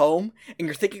go home, and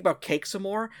you're thinking about cake some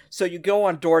more, so you go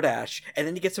on DoorDash, and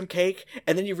then you get some cake,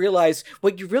 and then you realize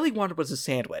what you really wanted was a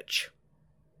sandwich.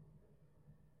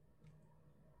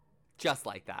 Just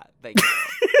like that. Thank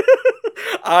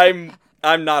you.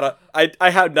 I'm not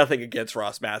I have nothing against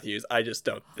Ross Matthews. I just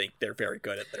don't think they're very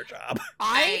good at their job.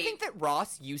 I think that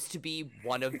Ross used to be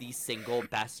one of the single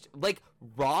best. Like,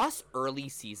 Ross early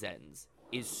seasons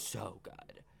is so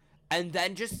good. And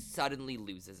then just suddenly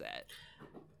loses it.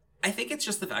 I think it's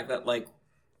just the fact that, like,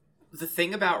 the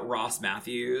thing about Ross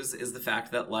Matthews is the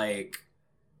fact that, like,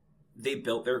 they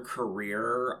built their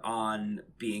career on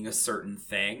being a certain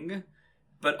thing.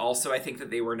 But also, I think that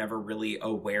they were never really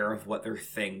aware of what their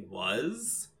thing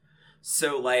was.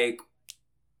 So, like,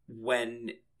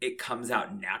 when it comes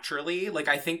out naturally, like,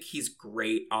 I think he's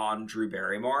great on Drew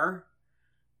Barrymore.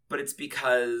 But it's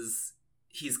because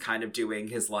he's kind of doing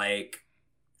his, like,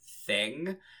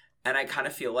 thing. And I kind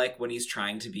of feel like when he's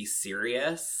trying to be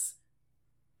serious,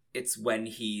 it's when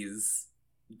he's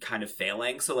kind of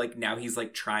failing. So, like, now he's,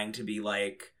 like, trying to be,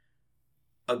 like,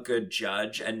 a good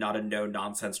judge and not a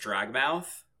no-nonsense drag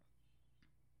mouth.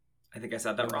 I think I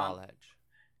said that wrong.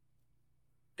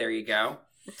 There you go.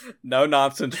 No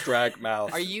nonsense drag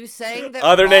mouth. Are you saying that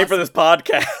other name for this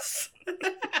podcast?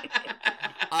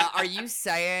 Are you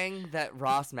saying that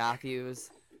Ross Matthews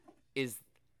is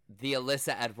the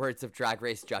Alyssa Edwards of Drag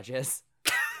Race judges?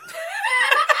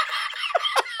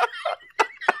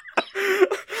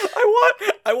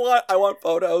 I want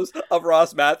photos of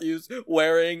Ross Matthews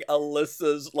wearing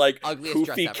Alyssa's like Ugliest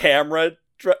poofy camera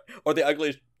or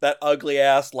that ugly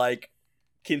ass like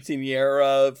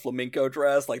quinceañera flamenco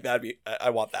dress. Like that'd be.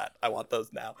 I want that. I want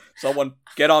those now. Someone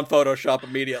get on Photoshop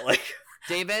immediately.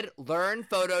 David, learn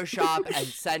Photoshop and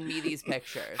send me these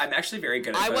pictures. I'm actually very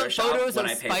good at Photoshop. I want photos when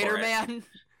of I pay Spider-Man.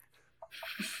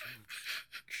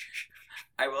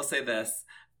 I will say this.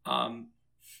 I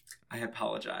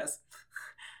apologize.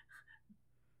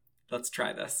 Let's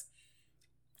try this.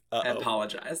 I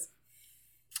apologize.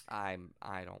 I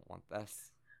don't want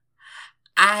this.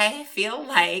 I feel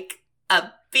like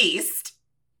a beast.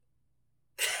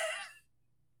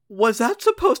 Was that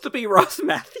supposed to be Ross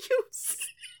Matthews?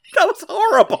 That was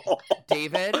horrible.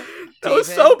 David? That was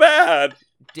so bad.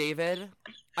 David,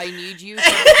 I need you to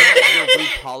send your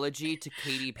apology to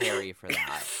Katy Perry for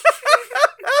that.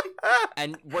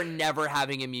 And we're never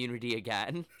having immunity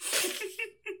again.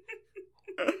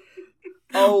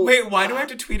 Oh, wait, why do I have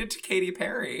to tweet it to Katy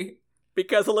Perry?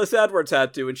 Because Alyssa Edwards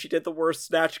had to, and she did the worst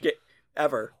Snatch game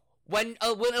ever. When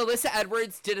Alyssa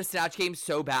Edwards did a Snatch game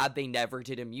so bad they never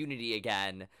did immunity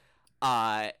again,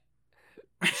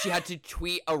 she had to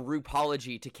tweet a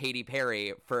RuPaul-apology to Katy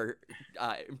Perry for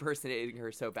impersonating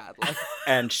her so badly.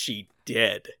 And she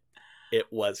did. It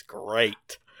was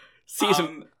great.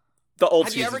 The old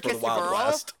season for the Wild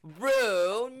West.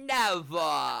 Ru,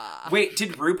 never. Wait,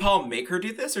 did RuPaul make her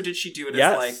do this, or did she do it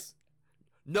yes. as like...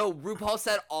 No, RuPaul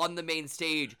said on the main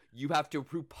stage, you have to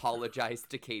RuPaul-apologize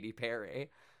to Katy Perry.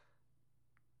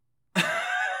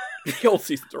 The old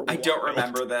seasons are wild. I don't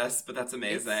remember this, but that's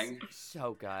amazing. It's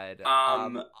so good.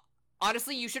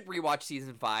 Honestly, you should rewatch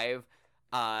season 5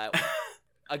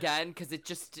 again, because it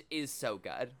just is so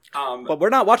good. But we're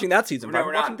not watching that season 5.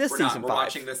 We're watching this season 5. We're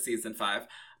watching this season 5.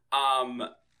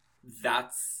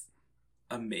 That's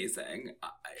amazing.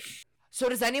 So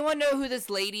does anyone know who this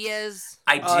lady is?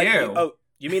 I do.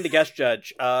 You mean the guest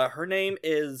judge. Her name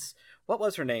is... What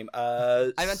was her name?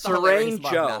 I meant Serene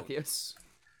Jones. Matthews.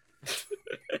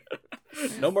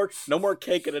 No more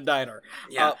cake in a diner.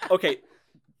 Yeah. Okay,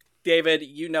 David,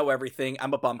 you know everything.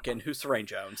 I'm a bumpkin. Who's Serene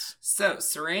Jones? So,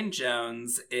 Serene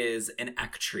Jones is an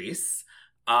actress.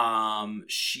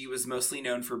 She was mostly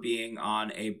known for being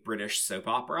on a British soap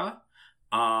opera.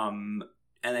 And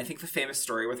I think the famous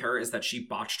story with her is that she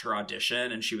botched her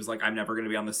audition and she was like, I'm never going to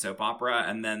be on the soap opera.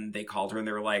 And then they called her and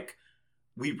they were like,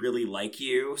 we really like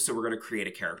you, so we're going to create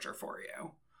a character for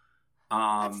you.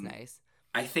 That's nice.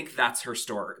 I think that's her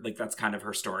story. Like, that's kind of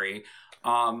her story.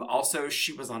 Also,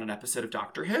 she was on an episode of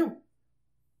Doctor Who.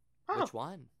 Which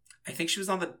one? I think she was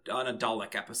on a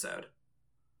Dalek episode.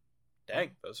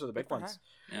 Dang, those are the big ones.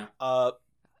 Yeah.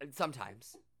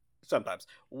 Sometimes.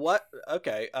 What?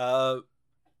 Okay.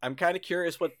 I'm kind of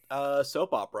curious what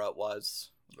soap opera it was.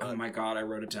 Oh my god, I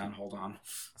wrote it down. Hold on.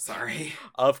 Sorry.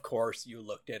 Of course you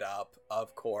looked it up.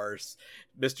 Of course.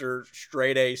 Mr.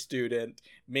 Straight A student.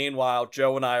 Meanwhile,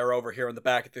 Joe and I are over here in the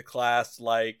back of the class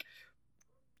like,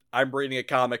 I'm reading a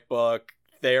comic book.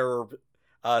 They're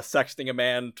sexting a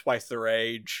man twice their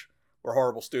age. We're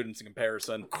horrible students in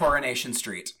comparison. Coronation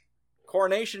Street.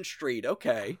 Coronation Street,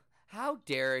 okay. How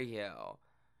dare you?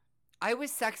 I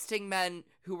was sexting men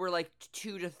who were like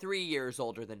 2 to 3 years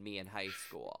older than me in high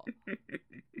school.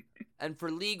 And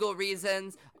for legal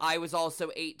reasons, I was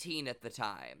also 18 at the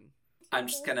time. You're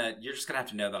just gonna have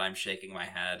to know that I'm shaking my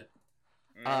head.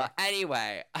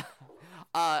 Anyway,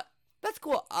 that's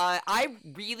cool. I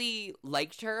really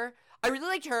liked her.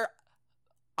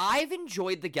 I've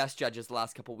enjoyed the guest judges the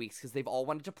last couple weeks because they've all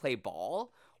wanted to play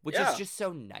ball, which is just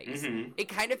so nice. Mm-hmm. It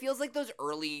kind of feels like those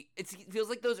early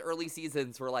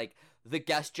seasons where like the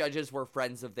guest judges were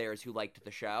friends of theirs who liked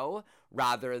the show,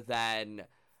 rather than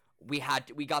we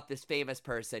got this famous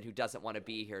person who doesn't want to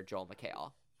be here, Joel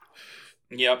McHale.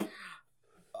 Yep.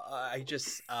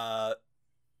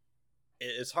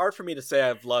 It's hard for me to say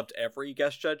I've loved every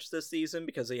guest judge this season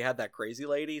because he had that crazy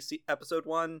lady episode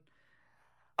 1.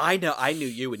 I knew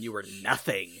you and you were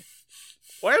nothing.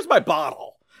 Where's my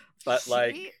bottle? But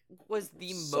she was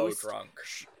the so most drunk.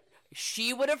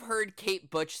 she would have heard Kate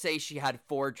Butch say she had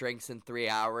 4 drinks in 3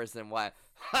 hours and went,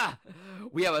 "Ha!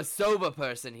 We have a sober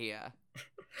person here."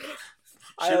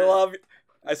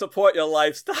 I support your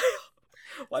lifestyle.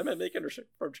 Why am I making her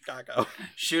from Chicago?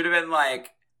 She would have been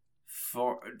like,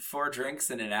 four drinks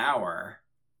in an hour.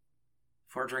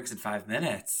 4 drinks in 5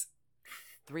 minutes.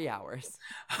 3 hours.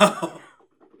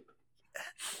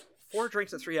 4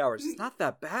 drinks in 3 hours. It's not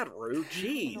that bad, Rue.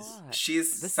 Jeez.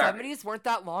 She's The sorry. 70s weren't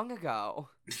that long ago.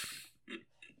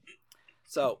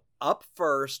 So, up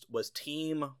first was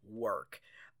teamwork.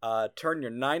 Turn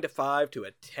your 9 to 5 to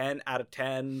a 10 out of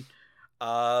 10.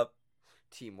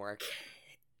 Teamwork.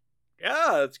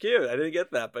 Yeah, that's cute. I didn't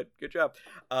get that, but good job.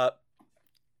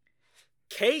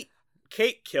 Kate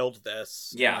killed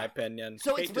this, in my opinion.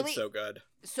 So Kate it's really, did so good.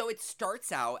 So it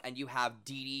starts out, and you have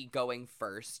Dee Dee going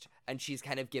first, and she's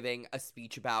kind of giving a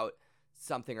speech about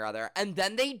something or other. And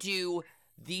then they do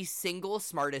the single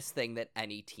smartest thing that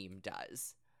any team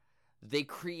does. They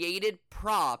created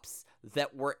props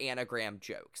that were anagram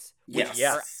jokes.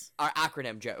 Yes. Are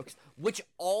acronym jokes, which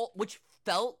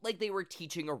felt like they were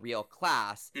teaching a real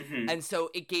class. Mm-hmm. And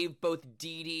so it gave both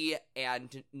Dee Dee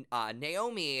and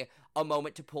Naomi a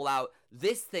moment to pull out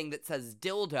this thing that says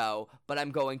dildo, but I'm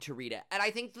going to read it. And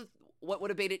I think what would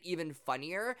have made it even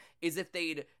funnier is if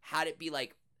they'd had it be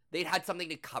like, they'd had something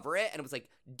to cover it, and it was like,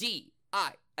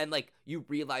 D-I, and like, you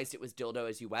realized it was dildo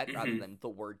as you went, rather than the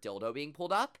word dildo being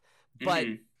pulled up. But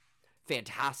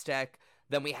fantastic.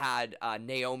 Then we had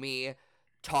Naomi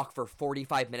talk for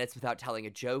 45 minutes without telling a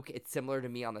joke. It's similar to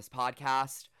me on this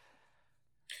podcast.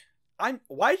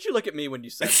 Why did you look at me when you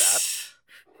said that?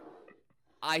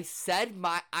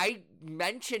 I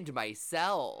mentioned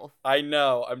myself. I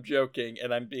know, I'm joking,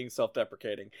 and I'm being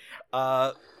self-deprecating.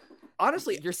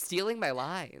 Honestly, You're stealing my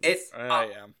lines.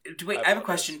 I am. Wait, I have a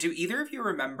question. Do either of you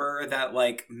remember that,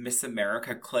 like, Miss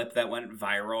America clip that went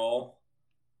viral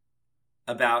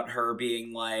about her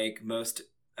being like, most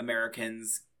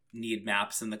Americans need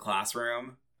maps in the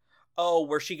classroom? Oh,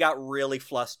 where she got really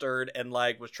flustered and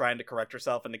like was trying to correct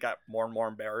herself, and it got more and more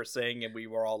embarrassing, and we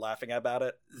were all laughing about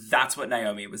it. That's what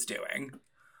Naomi was doing.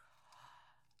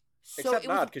 Except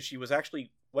not, because she was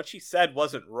actually, what she said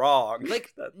wasn't wrong.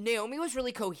 Like, Naomi was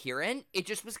really coherent. It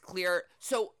just was clear.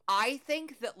 So I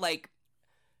think that, like,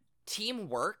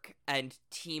 teamwork and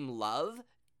team love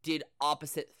did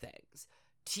opposite things.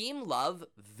 Team Love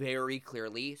very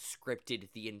clearly scripted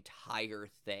the entire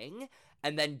thing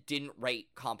and then didn't write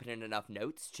competent enough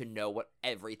notes to know what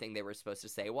everything they were supposed to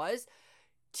say was.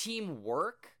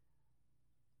 Teamwork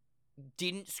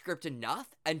didn't script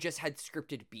enough and just had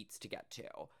scripted beats to get to.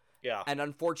 Yeah. And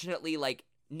unfortunately, like,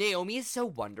 Naomi is so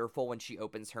wonderful when she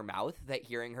opens her mouth that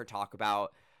hearing her talk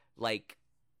about, like,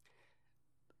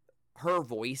 her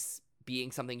voice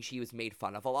being something she was made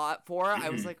fun of a lot for, I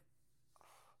was like,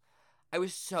 I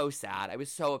was so sad. I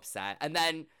was so upset. And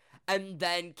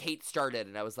then Kate started,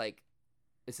 and I was like,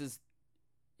 this is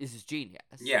genius.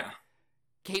 Yeah.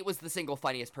 Kate was the single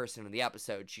funniest person in the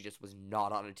episode. She just was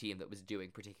not on a team that was doing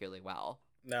particularly well.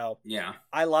 No. Yeah.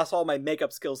 I lost all my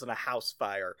makeup skills in a house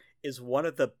fire is one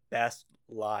of the best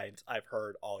lines I've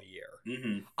heard all year.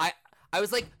 Mm-hmm. I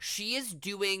was like, she is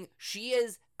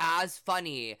as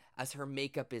funny as her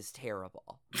makeup is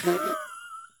terrible.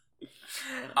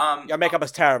 Your makeup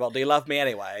is terrible. Do you love me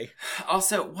anyway?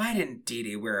 Also, why didn't Dee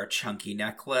Dee wear a chunky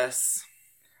necklace?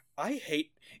 I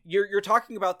hate you're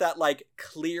talking about that like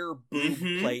clear boob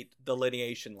plate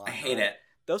delineation line. I hate it.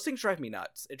 Those things drive me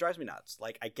nuts. It drives me nuts.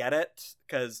 Like, I get it,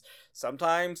 because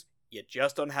sometimes you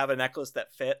just don't have a necklace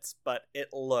that fits, but it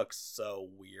looks so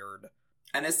weird.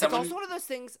 And It's also one of those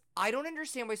things, I don't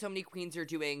understand why so many queens are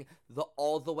doing the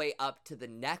all the way up to the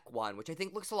neck one, which I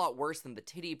think looks a lot worse than the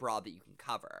titty bra that you can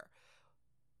cover.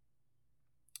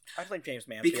 I blame James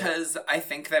Mansfield. Because I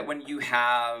think that when you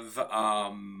have,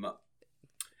 I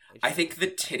think the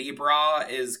titty bra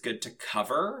is good to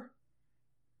cover.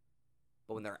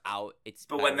 But when they're out, it's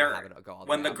But better when to they're have it go all the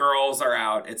when way the up. girls are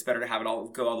out, it's better to have it all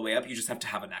go all the way up. You just have to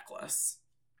have a necklace.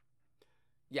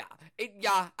 Yeah.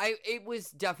 It was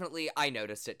definitely, I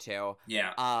noticed it too.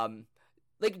 Yeah.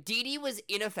 Like, Dee Dee was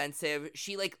inoffensive.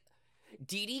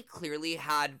 Dee Dee clearly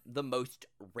had the most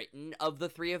written of the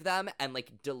three of them and,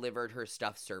 like, delivered her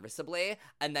stuff serviceably,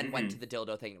 and then went to the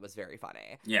dildo thing, and it was very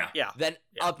funny. Yeah. Then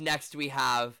up next we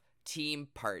have Team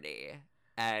Party,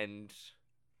 and...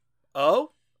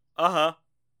 Oh? Uh-huh.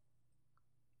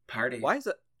 Party. Why is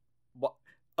it... What?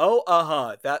 Oh,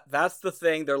 uh-huh. That's the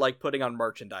thing they're, like, putting on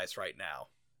merchandise right now.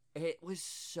 It was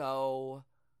so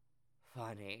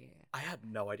funny. I had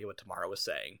no idea what Tamara was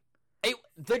saying.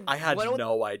 I had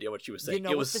no idea what she was saying. You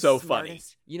know it was so funny.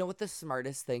 You know what the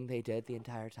smartest thing they did the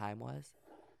entire time was?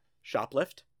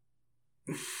 Shoplift?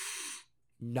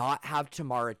 not have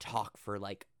Tamara talk for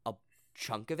like a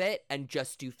chunk of it and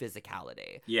just do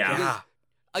physicality. Yeah. Because,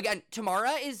 again,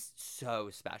 Tamara is so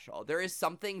special. There is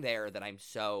something there that I'm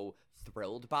so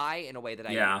thrilled by in a way that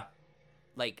I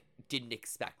like didn't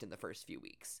expect in the first few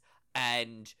weeks.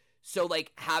 And so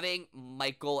like having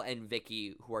Michael and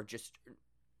Vicky, who are just,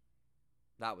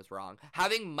 that was wrong,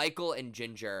 having Michael and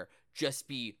Ginger just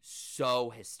be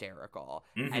so hysterical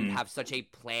and have such a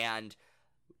planned,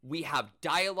 we have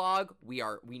dialogue, we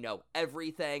know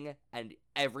everything, and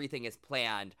everything is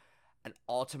planned, and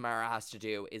all Tamara has to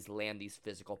do is land these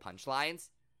physical punchlines.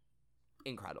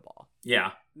 Incredible.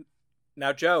 Yeah.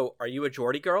 Now, Joe, are you a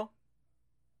Geordie girl?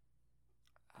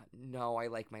 No, I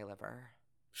like my liver.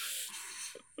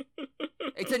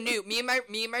 It's a new, me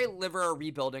and my liver are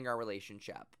rebuilding our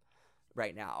relationship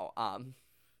right now.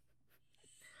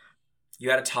 You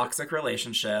had a toxic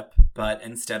relationship, but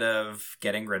instead of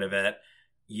getting rid of it,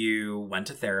 you went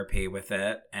to therapy with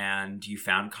it and you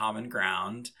found common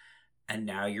ground, and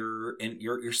now you're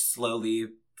slowly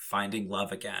finding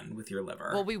love again with your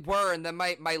liver. Well, we were, and then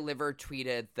my liver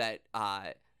tweeted that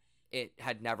it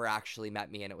had never actually met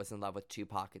me and it was in love with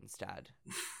Tupac instead.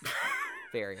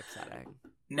 Very upsetting.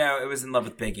 No, it was in love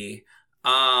with Biggie.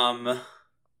 I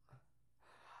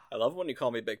love when you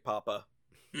call me Big Papa.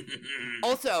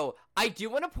 Also, I do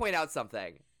want to point out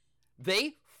something.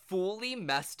 They fully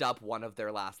messed up one of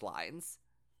their last lines.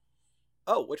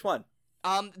 Oh, which one?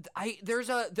 There's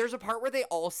a part where they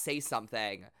all say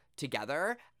something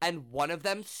together, and one of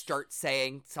them starts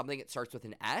saying something that starts with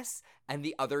an S, and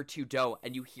the other two don't,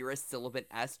 and you hear a sibilant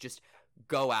S just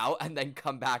go out and then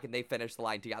come back, and they finish the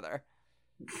line together.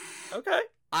 Okay.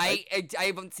 I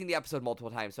haven't seen the episode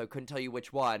multiple times, so I couldn't tell you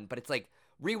which one, but it's like,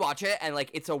 rewatch it, and like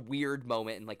it's a weird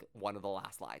moment in like one of the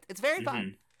last lines. It's very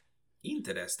fun.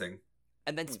 Interesting.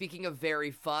 And then speaking of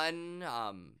very fun,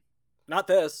 not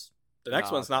this. The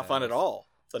next one's not fun at all.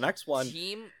 The next one,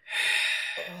 Team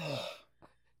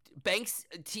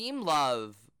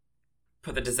Love.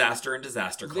 Put the disaster in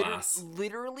disaster class.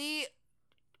 Literally,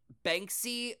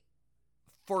 Banksy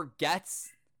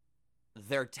forgets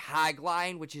their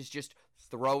tagline, which is just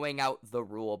throwing out the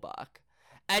rule book.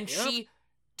 And she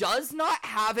does not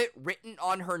have it written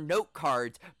on her note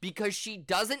cards because she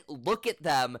doesn't look at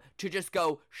them to just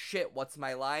go, shit, what's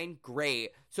my line?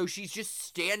 Great. So she's just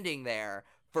standing there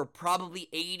for probably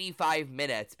 85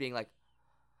 minutes being like,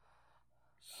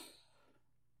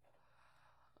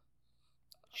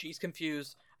 she's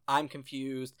confused. I'm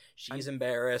confused. She's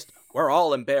embarrassed. We're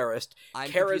all embarrassed.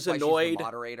 Kara's annoyed.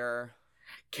 Moderator.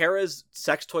 Kara's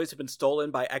sex toys have been stolen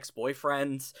by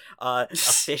ex-boyfriends. A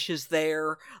fish is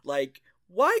there. Like,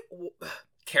 why?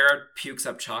 Kara pukes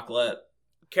up chocolate.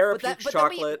 Kara pukes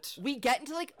chocolate. We get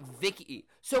into, like, Vicky.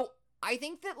 So, I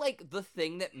think that, like, the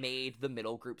thing that made the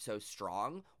middle group so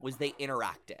strong was they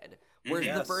interacted.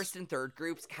 Whereas the first and third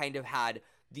groups kind of had,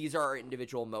 these are our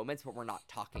individual moments, but we're not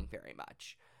talking very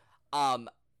much.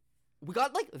 We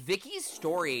got, like, Vicky's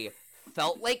story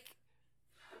felt like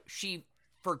she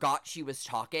forgot she was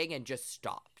talking and just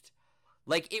stopped.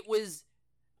 Like, it was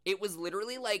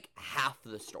literally like half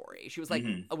the story. She was like,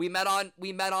 we met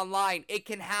online, it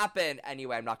can happen.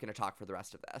 Anyway, I'm not going to talk for the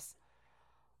rest of this.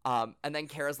 And then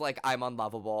Kara's like, I'm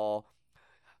unlovable.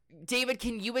 David,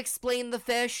 can you explain the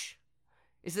fish?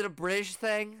 Is it a British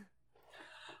thing?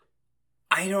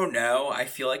 I don't know. I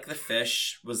feel like the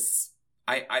fish was,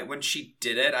 I when she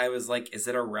did it, I was like, is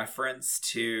it a reference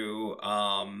to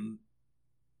Alexis?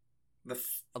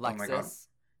 Oh my God.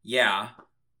 Yeah.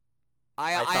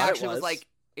 I actually was like,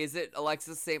 is it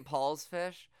Alexis St. Paul's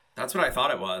fish? That's what I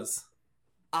thought it was.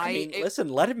 I mean, listen,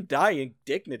 let him die in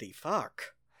dignity.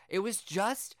 Fuck. It was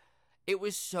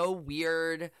so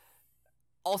weird.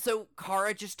 Also,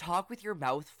 Kara, just talk with your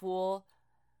mouth full.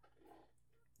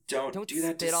 Don't do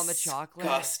that. Spit on the chocolate.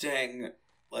 Disgusting.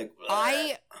 Like,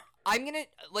 I'm gonna,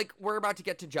 like, we're about to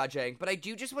get to judging, but I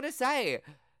do just want to say,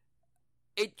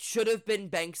 it should have been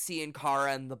Banksy and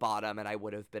Kara in the bottom, and I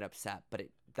would have been upset, but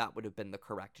that would have been the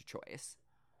correct choice.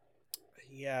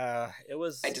 Yeah, it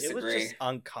was. I disagree. It was just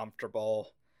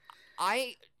uncomfortable.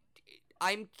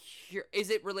 I'm curious.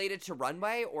 Is it related to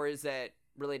runway or is it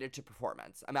related to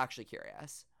performance? I'm actually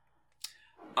curious.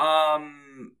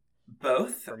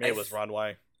 Both. For me, it was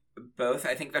runway. Both.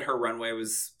 I think that her runway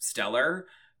was stellar,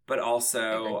 but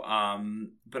also, I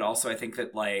think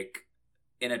that, like,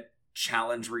 in a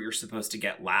challenge where you're supposed to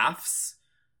get laughs,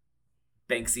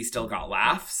 Banksy still got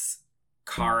laughs.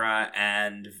 Kara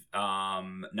and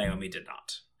Naomi did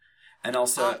not. And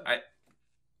also,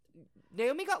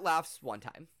 Naomi got laughs one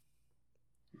time.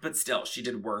 But still, she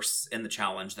did worse in the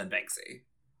challenge than Banksy.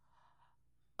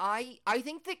 I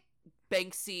think that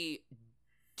Banksy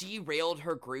derailed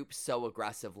her group so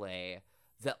aggressively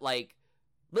that, like,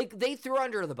 they threw her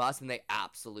under the bus, and they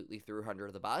absolutely threw her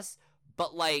under the bus,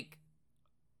 but, like,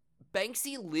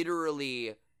 Banksy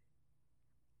literally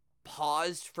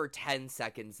paused for 10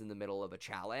 seconds in the middle of a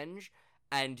challenge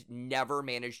and never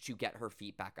managed to get her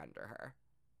feet back under her.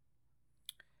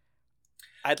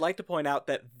 I'd like to point out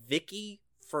that Vicky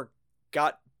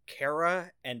got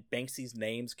Kara and Banksy's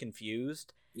names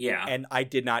confused. Yeah. And I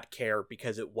did not care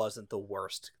because it wasn't the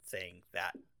worst thing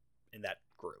in that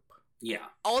group. Yeah.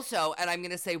 Also, and I'm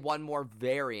going to say one more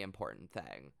very important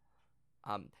thing.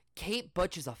 Kate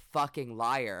Butch is a fucking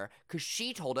liar because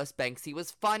she told us Banksy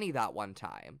was funny that one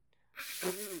time.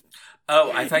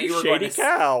 Oh, I thought you were Shady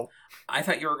cow. I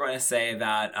thought you were going to say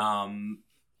that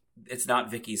it's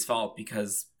not Vicky's fault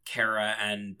because Kara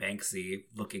and Banksy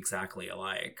look exactly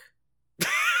alike.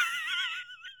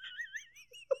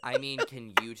 I mean,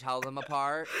 can you tell them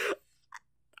apart?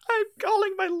 I'm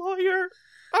calling my lawyer.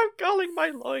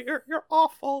 You're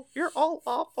awful. You're all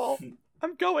awful.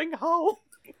 I'm going home.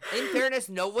 In fairness,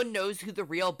 no one knows who the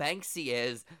real Banksy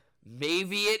is.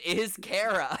 Maybe it is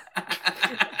Kara.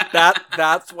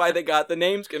 That's why they got the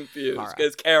names confused, All right.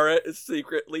 because Kara is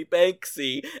secretly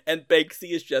Banksy, and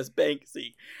Banksy is just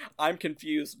Banksy. I'm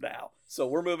confused now, so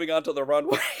we're moving on to the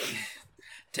runway.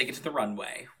 Take it to the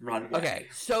runway. Okay,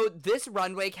 so this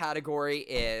runway category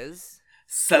is...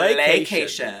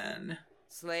 Slaycation.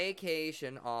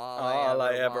 Slaycation, All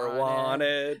I ever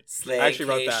wanted. Slaycation, I actually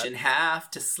wrote that. have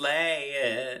to slay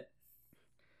it.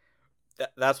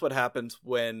 That's what happens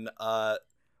when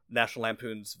National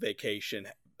Lampoon's Vacation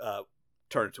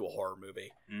turned into a horror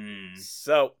movie.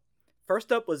 So,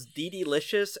 first up was Dee Dee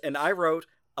Licious, and I wrote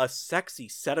a sexy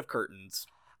set of curtains.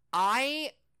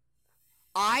 I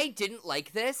didn't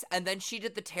like this, and then she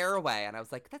did the tearaway, and I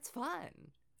was like, that's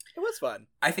fun. It was fun.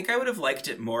 I think I would have liked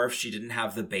it more if she didn't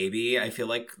have the baby. I feel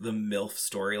like the MILF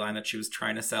storyline that she was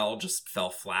trying to sell just fell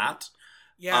flat.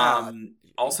 Yeah.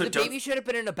 Also, the baby should have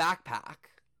been in a backpack.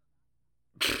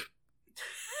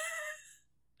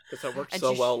 Because that worked And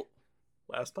so well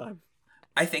last time.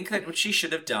 I think that what she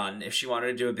should have done, if she wanted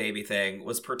to do a baby thing,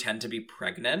 was pretend to be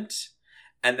pregnant,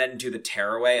 and then do the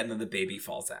tearaway, and then the baby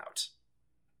falls out.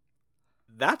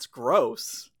 That's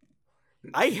gross.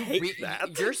 I hate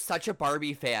that. You're such a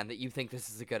Barbie fan that you think this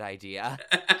is a good idea.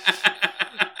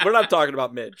 We're not talking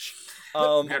about Midge.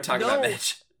 We're talking about no.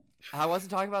 Mitch. I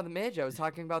wasn't talking about the Midge. I was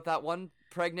talking about that one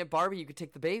pregnant Barbie you could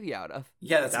take the baby out of.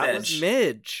 Yeah, that's that Midge. was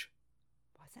Midge.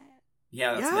 Was it?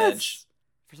 Yeah, that's Yes. Midge.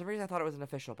 For some reason, I thought it was an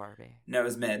official Barbie. No, it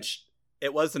was Midge.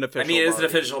 It was an official I mean, it is an Barbie.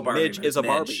 official Barbie. Midge but is a it's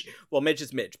Barbie. Midge. Well, Midge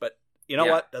is Midge, but you know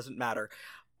Yeah. what? Doesn't matter.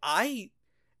 Midge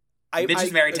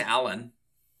is married to Alan.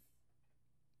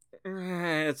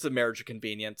 It's a marriage of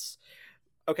convenience.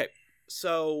 Okay,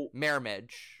 so Mayor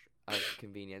Midge of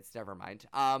convenience. Never mind.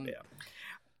 Yeah.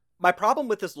 My problem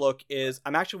with this look is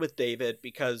I'm actually with David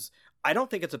because I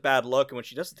don't think it's a bad look, and when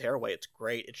she does the tearaway, it's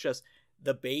great. It's just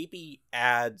the baby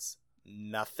adds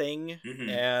nothing,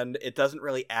 and it doesn't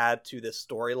really add to this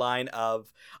storyline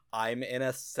of I'm in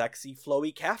a sexy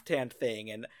flowy caftan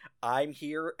thing, and I'm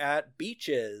here at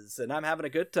beaches, and I'm having a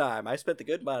good time. I spent the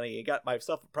good money and got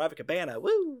myself a private cabana.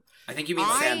 Woo! I think you mean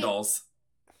sandals.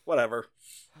 Whatever.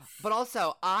 But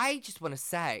also, I just want to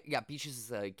say, yeah, Beaches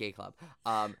is a gay club.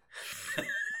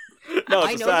 No,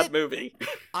 I it's a know sad that- movie.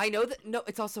 I know that. No,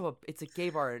 it's also it's a gay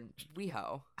bar in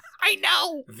WeHo. I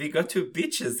know! We go to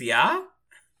beaches, yeah?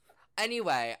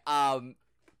 Anyway,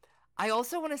 I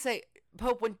also want to say,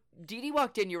 Pope, when Dee Dee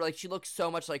walked in, you were like, she looks so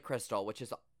much like Crystal, which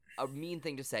is a mean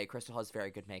thing to say. Crystal has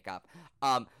very good makeup.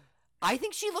 I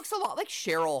think she looks a lot like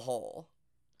Cheryl Hole.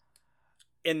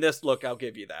 In this look, I'll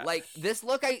give you that. Like, this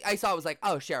look I saw was like,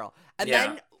 oh, Cheryl. And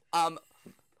Yeah. then,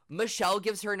 Michelle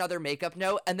gives her another makeup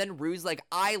note, and then Rue's like,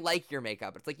 I like your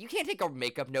makeup. It's like, you can't take a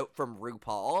makeup note from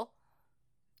RuPaul.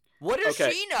 What does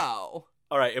Okay. she know?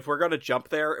 All right, if we're going to jump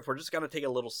there, if we're just going to take a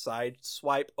little side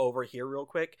swipe over here real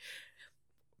quick,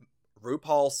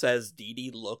 RuPaul says Dee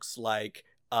Dee looks like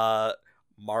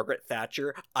Margaret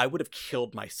Thatcher. I would have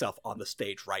killed myself on the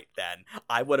stage right then.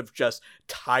 I would have just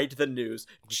tied the noose,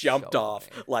 jumped So off,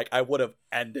 funny. like I would have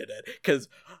ended it. Because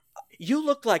you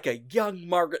look like a young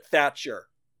Margaret Thatcher.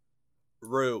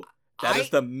 Rue, that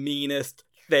is the meanest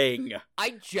thing.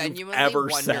 I genuinely ever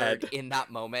wondered said. in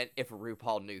that moment if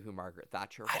RuPaul knew who Margaret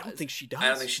Thatcher was. I don't think she does. I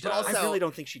don't think she But does. also- I really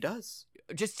don't think she does.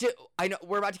 Just to, I know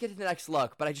we're about to get to the next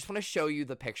look, but I just want to show you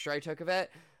the picture I took of it,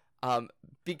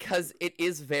 because it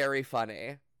is very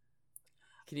funny.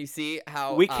 Can you see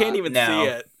how We can't even no. see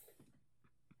it.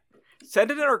 Send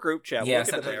it in our group chat. Yeah, We'll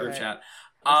send get it to the group Okay. chat.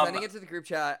 I'm sending it to the group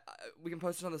chat. We can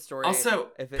post it on the story Also,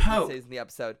 if it Pope. stays in the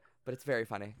episode, but it's very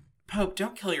funny. Pope,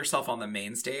 don't kill yourself on the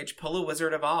main stage. Pull a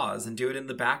Wizard of Oz and do it in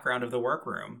the background of the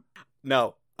workroom.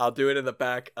 No, I'll do it in the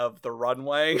back of the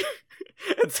runway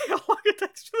and see how long it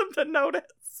takes for them to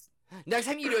notice. Next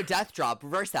time you do a death drop,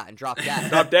 reverse that and drop dead.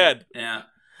 Drop dead. Yeah.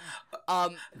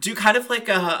 Do kind of like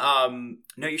a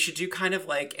no, you should do kind of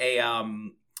like a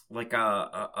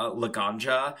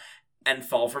Laganja and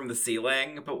fall from the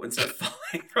ceiling, but instead of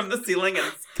falling from the ceiling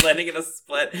and landing in a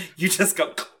split, you just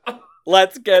go.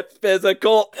 Let's get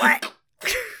physical.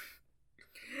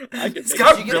 It's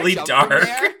got really dark.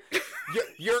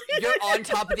 You're on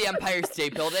top of the Empire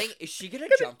State Building. Is she gonna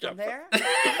jump from there?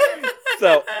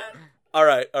 So, all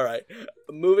right.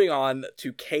 Moving on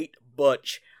to Kate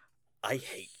Butch. I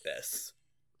hate this.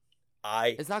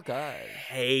 It's not good.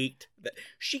 Hate that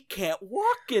she can't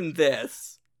walk in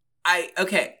this. I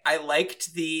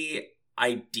liked the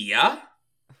idea.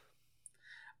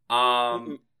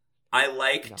 I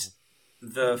liked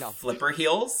the flipper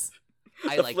heels.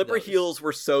 The flipper heels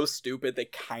were so stupid they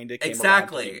kind of came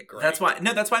exactly. That's why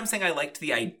I'm saying I liked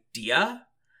the idea.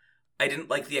 I didn't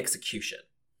like the execution.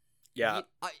 Yeah.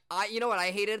 I you know what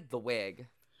I hated? The wig.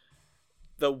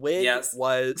 The wig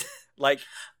was like,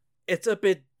 it's a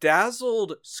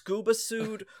bedazzled scuba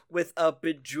suit with a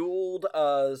bejeweled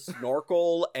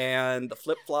snorkel and the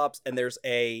flip-flops, and there's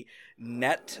a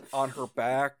net on her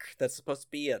back that's supposed to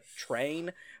be a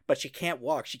train, but she can't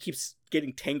walk. She keeps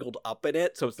getting tangled up in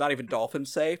it, so it's not even dolphin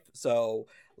safe. So,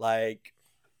 like,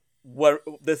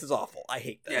 this is awful. I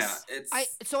hate this. Yeah,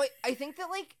 I think that,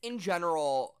 like, in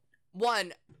general,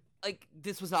 one, like,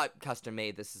 this was not custom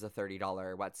made. This is a $30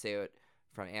 wetsuit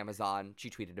from Amazon. She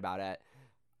tweeted about it.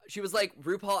 She was like,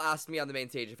 RuPaul asked me on the main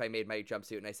stage if I made my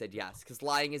jumpsuit, and I said yes, because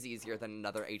lying is easier than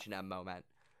another H&M moment.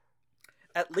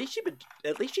 At least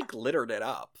she glittered it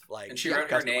up, like, and she wrote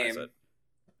her name. It.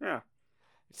 Yeah,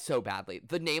 so badly.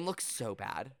 The name looks so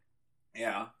bad.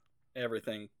 Yeah,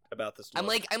 everything about this. I'm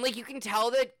like, you can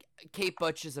tell that Kate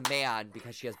Butch is a man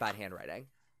because she has bad handwriting.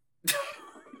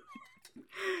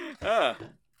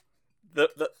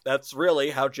 That's really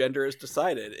how gender is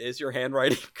decided. Is your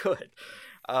handwriting good?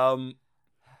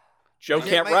 Joe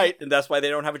can't write, and that's why they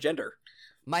don't have a gender.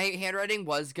 My handwriting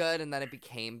was good, and then it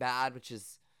became bad, which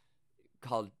is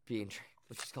called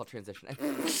transitioning.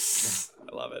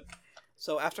 I love it.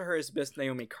 So after her is Miss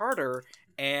Naomi Carter,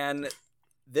 and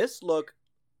this look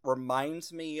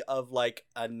reminds me of like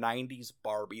a 90s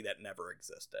Barbie that never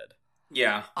existed.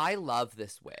 Yeah. I love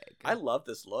this wig. I love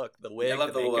this look. The wig, the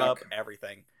makeup, look.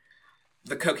 Everything.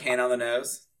 The cocaine on the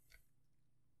nose.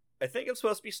 I think it's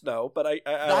supposed to be snow, but I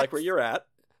like where you're at.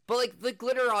 But like the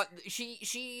glitter on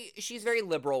she's very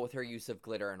liberal with her use of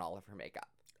glitter in all of her makeup.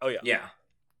 Oh yeah. Yeah.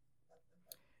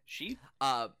 She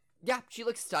she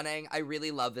looks stunning. I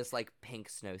really love this like pink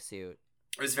snowsuit.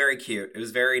 It was very cute. It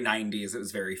was very 90s. It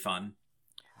was very fun.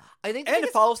 I think it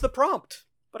follows the prompt.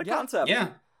 What a concept. Yeah.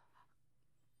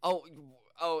 Oh,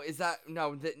 is that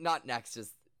not next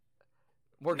is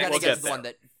we're gonna get to the one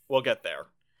that we'll get there.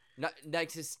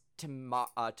 Next is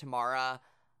Tamara.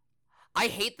 I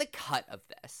hate the cut of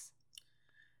this.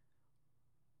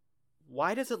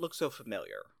 Why does it look so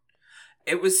familiar?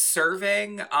 It was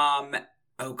serving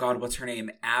oh god, what's her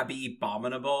name? Abby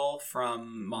Abominable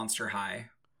from Monster High.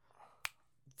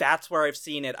 That's where I've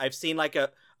seen it. I've seen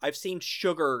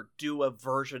Sugar do a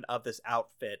version of this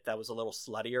outfit that was a little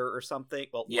sluttier or something.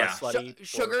 Well, less slutty.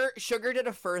 Sugar did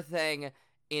a fur thing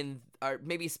or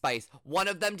maybe Spice. One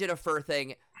of them did a fur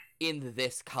thing in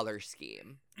this color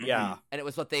scheme. Yeah. And it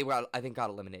was what they were, I think,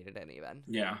 got eliminated in even.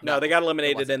 Yeah. No, they got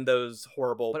eliminated in those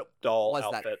horrible doll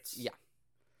outfits. Yeah.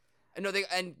 No,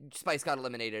 and Spice got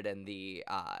eliminated in the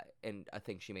in a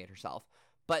thing she made herself.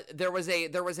 But there was a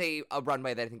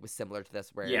runway that I think was similar to this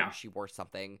where she wore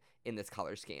something in this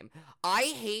color scheme. I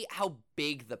hate how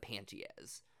big the panty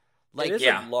is. Like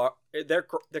they're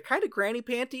kind of granny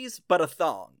panties, but a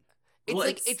thong.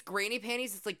 It's granny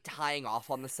panties. It's like tying off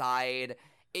on the side.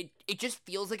 It just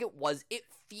feels like it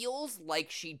feels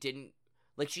like she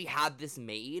had this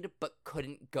made but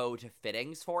couldn't go to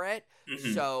fittings for it.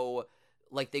 Mm-hmm. So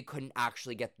like they couldn't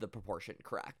actually get the proportion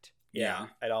correct. Yeah.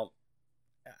 I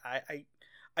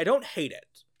don't hate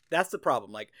it. That's the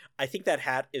problem. Like, I think that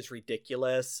hat is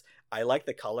ridiculous. I like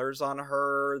the colors on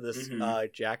her. This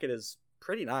jacket is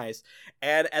pretty nice.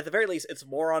 And at the very least, it's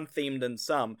more on theme than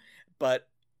some, but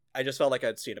I just felt like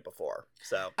I'd seen it before.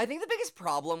 So I think the biggest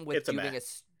problem with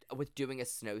doing a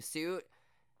snowsuit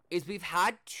is we've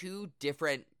had two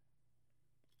different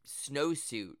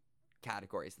snowsuit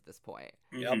categories at this point.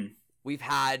 Yep. We've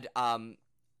had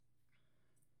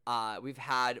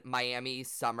Miami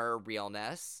Summer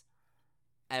Realness,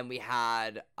 and we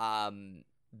had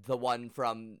the one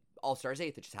from All Stars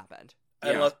 8 that just happened.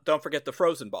 And don't forget the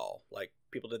frozen ball. Like,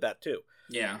 people did that too.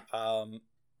 Yeah.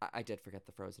 I did forget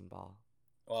the frozen ball.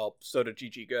 Well, so did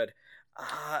Gigi Good.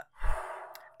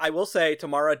 I will say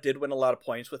Tamara did win a lot of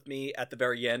points with me at the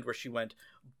very end where she went,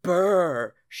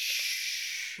 "Brr,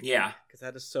 shh." Yeah. Because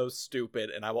that is so stupid,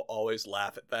 and I will always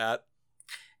laugh at that.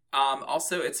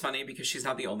 Also, it's funny because she's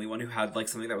not the only one who had, like,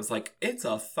 something that was like, it's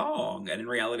a thong. And in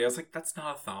reality, I was like, that's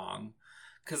not a thong.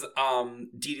 Because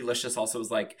Dee Delicious also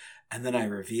was like, and then I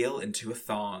reveal into a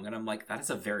thong. And I'm like, that is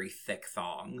a very thick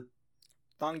thong.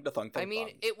 Thong to thong. I mean,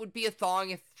 it would be a thong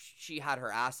if she had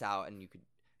her ass out and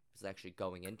was actually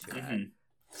going into it.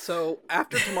 So,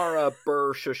 after Tamara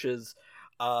Burr shushes,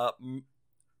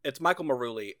 it's Michael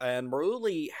Maruli. And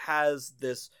Maruli has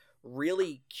this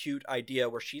really cute idea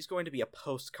where she's going to be a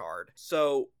postcard.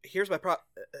 So here's my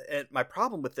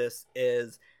problem with this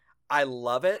is I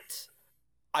love it.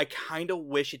 I kind of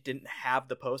wish it didn't have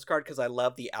the postcard because I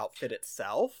love the outfit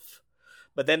itself.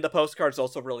 But then the postcard's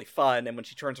also really fun, and when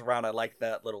she turns around, I like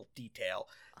that little detail.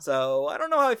 So I don't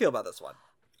know how I feel about this one.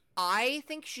 I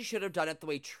think she should have done it the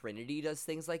way Trinity does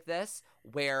things like this,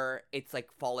 where it's like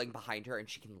falling behind her and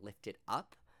she can lift it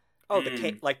up. Oh, the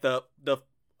cake, like the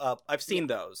I've seen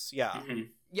those, yeah. Mm-hmm.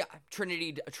 Yeah,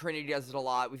 Trinity does it a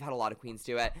lot. We've had a lot of queens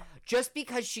do it. Just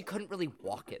because she couldn't really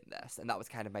walk in this, and that was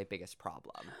kind of my biggest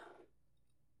problem.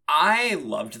 I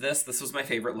loved this. This was my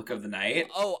favorite look of the night.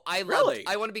 Oh, I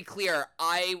want to be clear.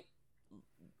 I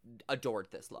adored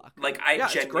this look. Like,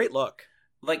 it's a great look.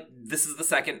 Like, this is the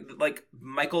second, like,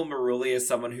 Michael Maruli is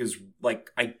someone who's,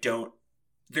 like,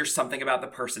 there's something about the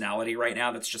personality right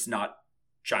now that's just not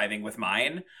jiving with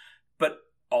mine. But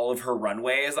all of her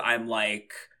runways, I'm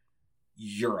like,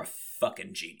 you're a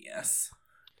fucking genius.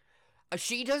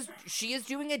 She is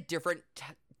doing a different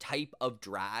type of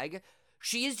drag.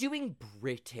 She is doing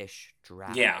British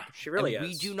drag. Yeah, she really is.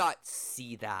 We do not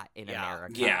see that in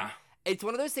America. Yeah. It's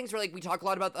one of those things where, like, we talk a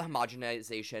lot about the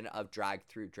homogenization of drag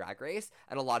through Drag Race,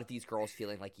 and a lot of these girls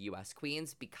feeling like US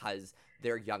queens because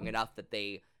they're young enough that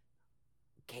they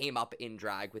came up in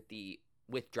drag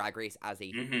with Drag Race as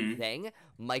a thing.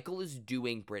 Michael is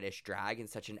doing British drag in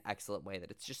such an excellent way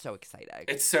that it's just so exciting.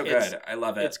 It's so good. I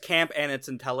love it. It's camp and it's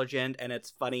intelligent and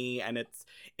it's funny and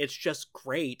it's just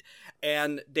great.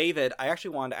 And David, I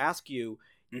actually wanted to ask you,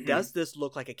 does this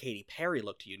look like a Katy Perry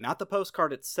look to you? Not the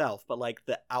postcard itself, but like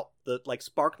the like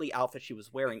sparkly outfit she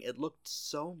was wearing. It looked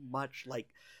so much like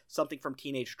something from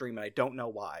Teenage Dream, and I don't know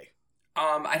why.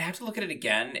 I'd have to look at it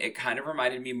again. It kind of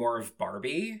reminded me more of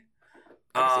Barbie.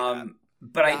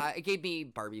 But it gave me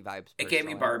Barbie vibes. It gave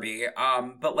me Barbie.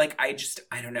 But like, I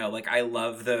don't know. Like, I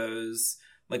love those.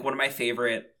 Like, one of my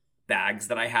favorite bags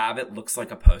that I have, it looks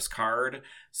like a postcard.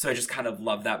 So I just kind of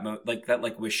love that,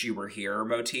 that wish you were here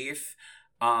motif.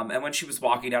 And when she was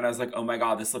walking down, I was like, oh my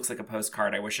God, this looks like a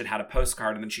postcard. I wish it had a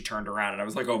postcard. And then she turned around and I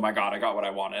was like, oh my God, I got what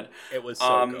I wanted. It was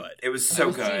so good. It was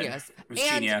so good. Genius. It was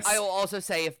genius. I will also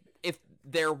say if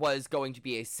there was going to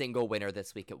be a single winner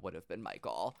this week, it would have been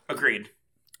Michael. Agreed.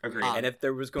 And if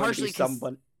there was going to be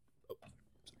someone...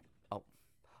 Oh.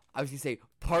 I was going to say,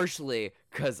 partially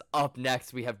because up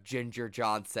next we have Ginger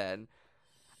Johnson.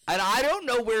 And I don't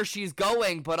know where she's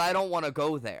going, but I don't want to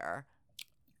go there.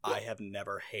 I have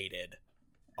never hated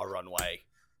a runway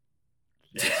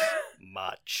this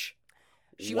much.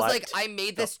 She was like, I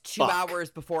made this 2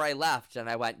 hours before I left, and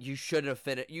I went, you should have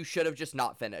just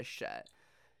not finished it.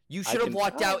 You should have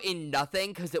walked out in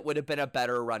nothing, because it would have been a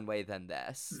better runway than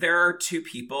this. There are 2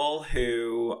 people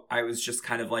who I was just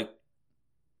kind of like,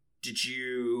 did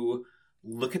you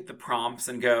look at the prompts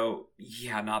and go,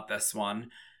 yeah, not this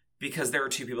one? Because there were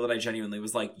 2 people that I genuinely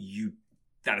was like,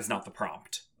 that is not the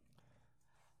prompt.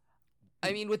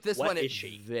 I mean, with this one, it's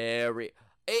very...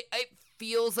 It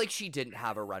feels like she didn't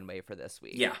have a runway for this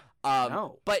week. Yeah.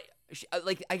 No. But,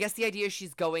 I guess the idea is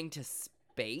she's going to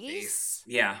space?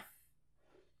 Yeah.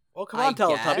 Well, come on,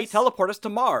 Teletubby. Teleport us to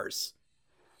Mars.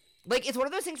 Like, it's one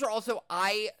of those things where also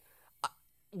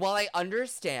while I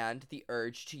understand the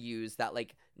urge to use that,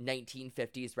 like,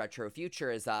 1950s retro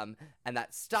futurism and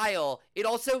that style, it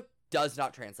also does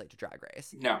not translate to Drag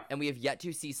Race. No. And we have yet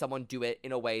to see someone do it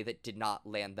in a way that did not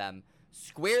land them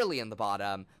squarely in the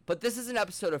bottom. But this is an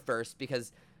episode of first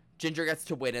because Ginger gets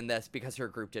to win in this because her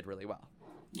group did really well.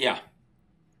 Yeah.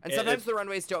 And sometimes the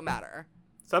runways don't matter.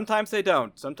 Sometimes they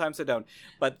don't.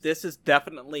 But this is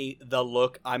definitely the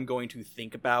look I'm going to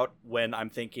think about when I'm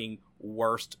thinking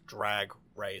worst Drag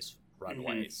Race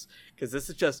runways. Because this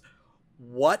is just,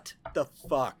 what the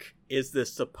fuck is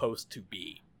this supposed to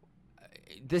be?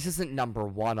 This isn't number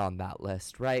 1 on that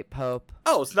list, right, Pope?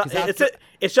 Oh, it's not.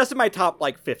 It's just in my top,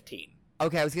 15.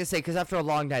 Okay, I was gonna say, because after a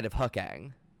long night of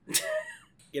hooking.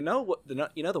 You know what?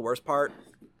 You know the worst part?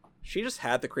 She just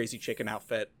had the crazy chicken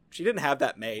outfit. She didn't have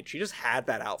that made. She just had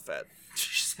that outfit.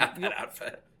 She just had that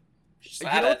outfit. You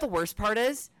know what the worst part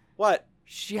is? What?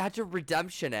 She had to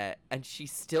redemption it, and she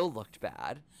still looked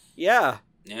bad. Yeah.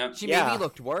 Yeah. She maybe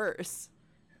looked worse.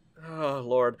 Oh,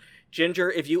 Lord.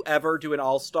 Ginger, if you ever do an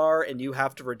all-star and you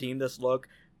have to redeem this look,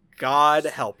 God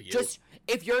help you.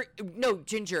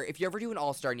 Ginger, if you ever do an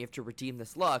all-star and you have to redeem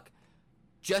this look,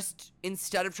 just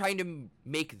instead of trying to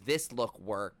make this look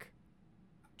work,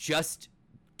 just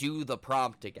do the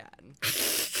prompt again.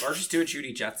 Or just do a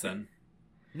Judy Jetson.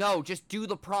 No, just do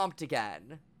the prompt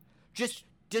again. Just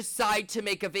decide to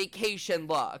make a vacation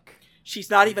look. She's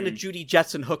not even a Judy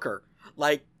Jetson hooker.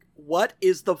 Like, what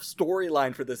is the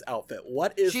storyline for this outfit?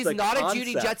 What is She's the not concept? a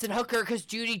Judy Jetson hooker because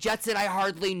Judy Jetson, I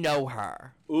hardly know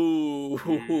her. Ooh.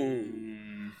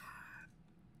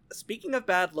 Speaking of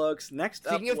bad looks, next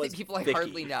up was Speaking of people I Vicky.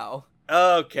 hardly know.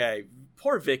 Okay,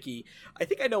 poor Vicky. I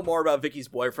think I know more about Vicky's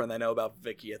boyfriend than I know about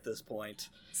Vicky at this point.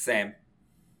 Same.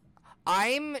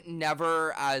 I'm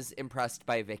never as impressed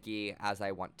by Vicky as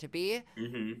I want to be.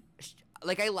 Mm-hmm.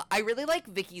 Like, I really like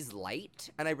Vicky's light,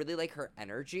 and I really like her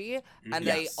energy, and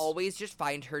Yes. I always just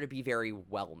find her to be very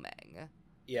whelming.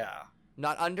 Yeah.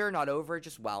 Not under, not over,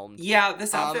 just whelmed. Yeah,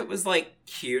 this outfit was, like,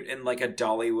 cute in, like, a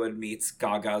Dollywood meets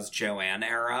Gaga's Joanne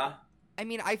era. I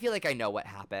mean, I feel like I know what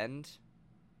happened.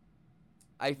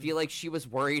 I feel like she was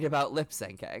worried about lip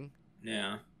syncing.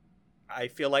 Yeah. I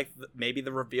feel like maybe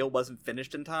the reveal wasn't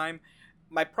finished in time.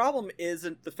 My problem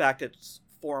isn't the fact it's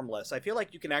formless. I feel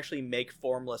like you can actually make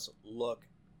formless look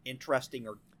interesting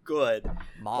or good.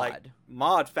 Mod. Like,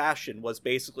 mod fashion was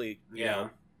basically, you know,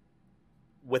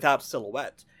 without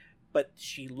silhouette. But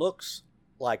she looks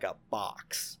like a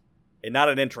box. And not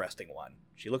an interesting one.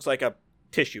 She looks like a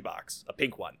tissue box. A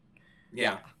pink one.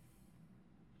 Yeah.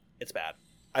 It's bad.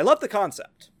 I love the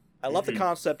concept. I love the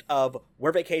concept of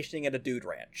we're vacationing at a dude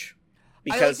ranch.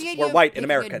 Because I like the idea we're of white in picking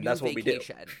America, a and that's new what we do.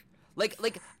 vacation.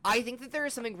 Like, I think that there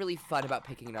is something really fun about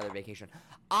picking another vacation.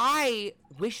 I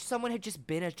wish someone had just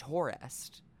been a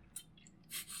tourist.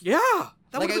 Yeah,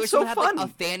 that would Like, I have been wish so someone fun. had, like,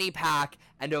 a fanny pack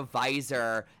and a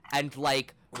visor and,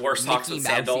 like, Wore socks Mickey with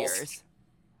Mouse sandals. ears.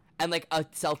 And, like, a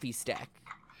selfie stick.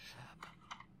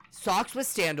 Socks with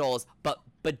sandals, but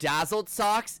bedazzled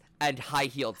socks and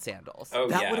high-heeled sandals. Oh,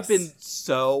 That would have been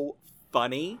so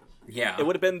funny. Yeah. It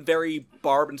would have been very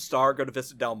Barb and Star go to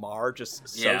Vista Del Mar, just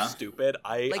so Yeah. stupid.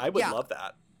 I would love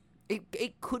that.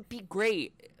 It could be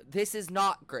great. This is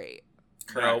not great.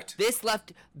 Correct. This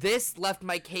left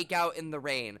my cake out in the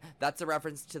rain. That's a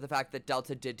reference to the fact that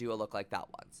Delta did do a look like that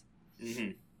once.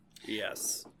 Mm-hmm.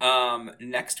 Yes.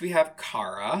 Next we have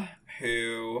Kara,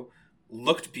 who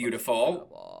looked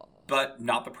beautiful, but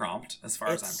not the prompt, as far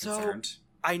as I'm concerned.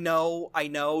 I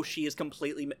know she is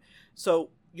completely... So,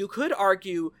 you could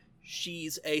argue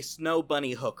she's a snow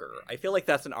bunny hooker. I feel like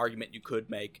that's an argument you could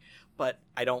make, but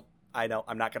I'm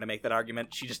not going to make that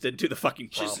argument. She just didn't do the fucking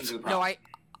prompt. No,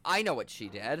 I know what she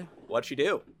did. What'd she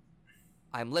do?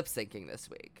 I'm lip syncing this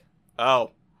week.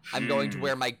 Oh. I'm going to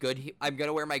wear my good.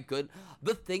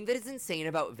 The thing that is insane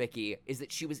about Vicky is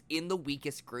that she was in the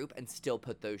weakest group and still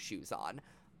put those shoes on.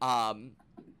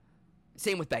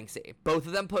 Same with Banksy. Both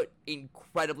of them put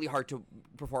incredibly hard to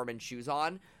perform in shoes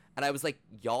on, and I was like,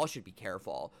 y'all should be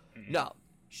careful. Mm-hmm. No,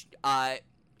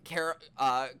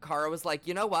 Kara was like,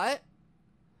 you know what?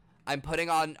 I'm putting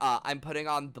on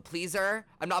the pleaser.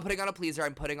 I'm not putting on a pleaser.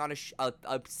 I'm putting on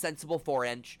a sensible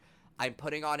 4-inch. I'm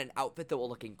putting on an outfit that will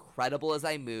look incredible as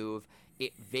I move.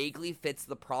 It vaguely fits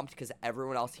the prompt because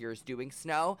everyone else here is doing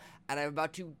snow, and I'm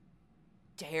about to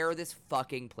tear this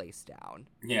fucking place down.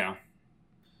 Yeah.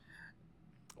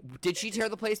 Did she tear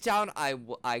the place down?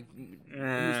 Who's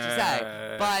to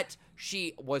say? But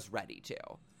she was ready to.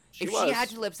 She had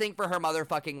to lip sync for her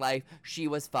motherfucking life, she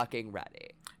was fucking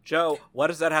ready. Joe, what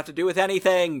does that have to do with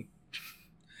anything?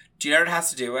 Do you know what it has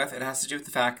to do with? It has to do with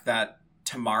the fact that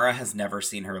Tamara has never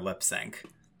seen her lip sync.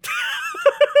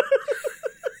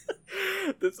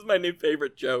 This is my new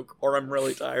favorite joke, or I'm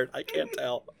really tired. I can't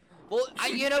tell. Well,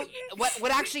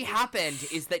 what actually happened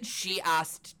is that she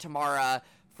asked Tamara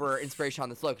for inspiration on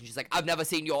this look, and she's like, I've never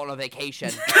seen you on a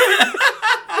vacation.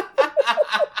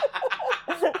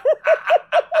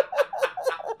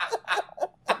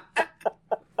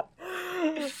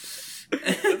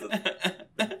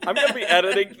 I'm going to be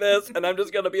editing this, and I'm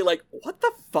just going to be like, what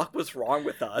the fuck was wrong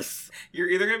with us? You're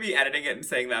either going to be editing it and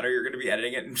saying that, or you're going to be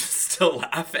editing it and just still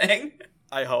laughing.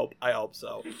 I hope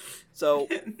so. So,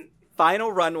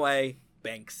 final runway,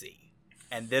 Banksy.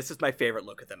 And this is my favorite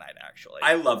look of the night, actually.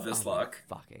 I love this look.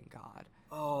 Fucking God.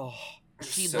 Oh,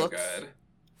 she so looks good.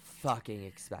 Fucking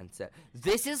expensive.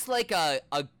 This is like a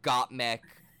Gottmik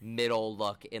middle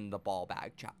look in the ball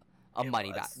bag a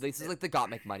money bag. This is like the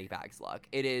Gottmik Moneybags look.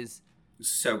 It is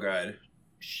so good.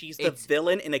 She's the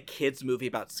villain in a kid's movie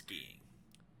about skiing.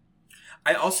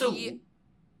 I also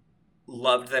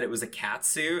loved that it was a cat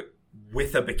suit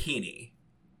with a bikini.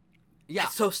 Yeah.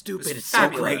 It's so stupid. It's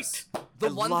fabulous. so great.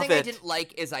 The one thing I didn't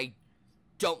like is I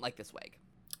don't like this wig.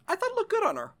 I thought it looked good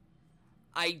on her.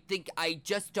 I think I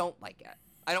just don't like it.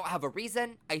 I don't have a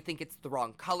reason. I think it's the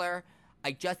wrong color.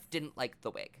 I just didn't like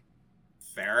the wig.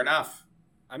 Fair enough.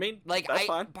 I mean, like, that's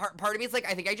fine. Part of me is like,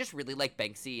 I think I just really like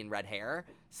Banksy and red hair.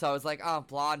 So I was like, oh,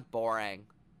 blonde, boring.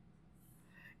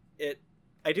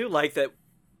 I do like that,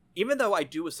 even though I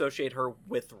do associate her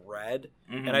with red,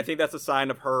 Mm-hmm. and I think that's a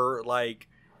sign of her, like,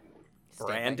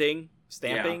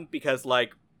 stamping, because,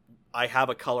 like, I have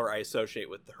a color I associate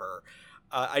with her.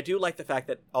 I do like the fact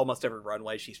that almost every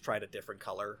runway she's tried a different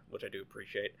color, which I do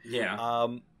appreciate. Yeah.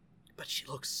 But she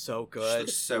looks so good. She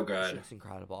looks so good. She looks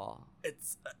incredible.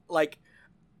 It's, like,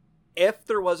 if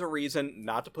there was a reason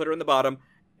not to put her in the bottom,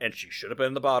 and she should have been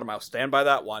in the bottom, I'll stand by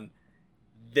that one.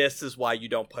 This is why you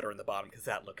don't put her in the bottom, because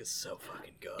that look is so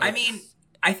fucking good. I mean,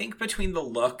 I think between the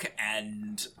look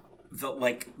and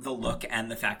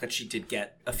the fact that she did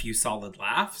get a few solid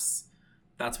laughs,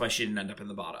 that's why she didn't end up in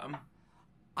the bottom.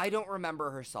 I don't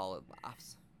remember her solid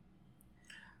laughs.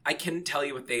 I couldn't tell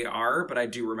you what they are, but I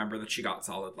do remember that she got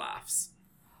solid laughs.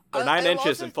 They're 9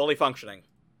 inches and fully functioning.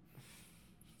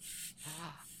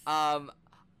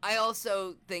 I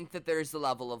also think that there's the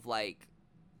level of, like,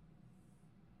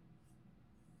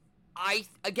 I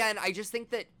just think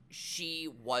that she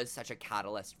was such a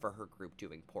catalyst for her group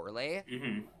doing poorly.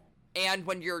 Mm-hmm. And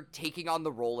when you're taking on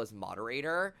the role as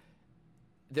moderator,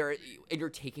 and you're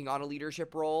taking on a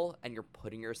leadership role and you're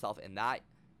putting yourself in that,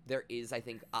 there is, I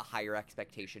think, a higher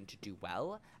expectation to do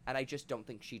well, and I just don't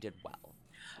think she did well.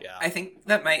 Yeah. I think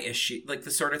that my issue, like,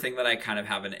 the sort of thing that I kind of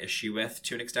have an issue with,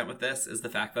 to an extent with this, is the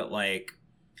fact that, like,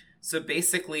 so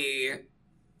basically,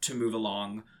 to move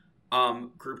along,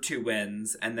 group 2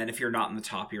 wins, and then if you're not in the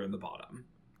top, you're in the bottom.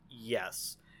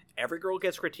 Yes. Every girl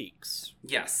gets critiques.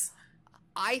 Yes.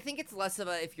 I think it's less of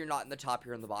a if you're not in the top,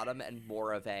 you're in the bottom, and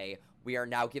more of a we are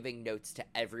now giving notes to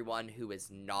everyone who is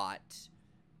not...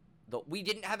 We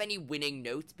didn't have any winning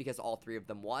notes because all 3 of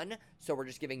them won, so we're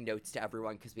just giving notes to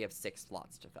everyone because we have 6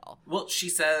 slots to fill. Well, she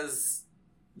says,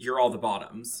 you're all the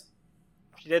bottoms.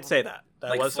 She did say that. That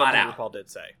like, was flat something out. RuPaul did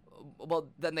say. Well,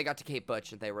 then they got to Kate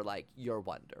Butch and they were like, you're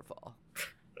wonderful.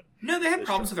 No, they had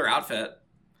problems with her outfit.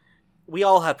 We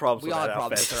all had problems We with all that had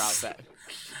problems outfit. with her outfit.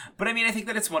 But I mean, I think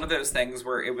that it's one of those things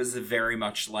where it was very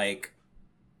much like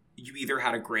you either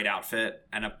had a great outfit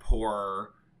and a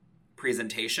poor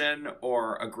presentation,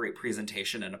 or a great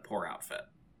presentation and a poor outfit.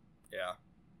 Yeah.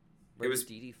 Where was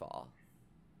Dee Dee fall?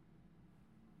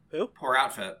 Who? Poor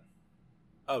outfit.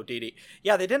 Oh, Dee Dee.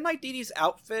 Yeah, they didn't like Dee Dee's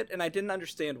outfit, and I didn't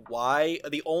understand why.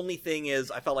 The only thing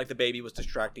is, I felt like the baby was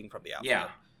distracting from the outfit.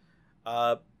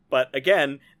 Yeah. But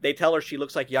again, they tell her she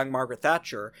looks like young Margaret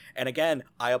Thatcher, and again,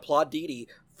 I applaud Dee Dee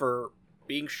for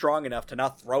being strong enough to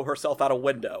not throw herself out a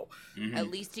window. Mm-hmm.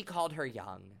 At least he called her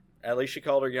young. At least she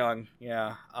called her young,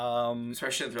 yeah.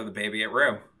 Especially to throw the baby at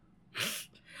Rue.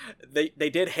 They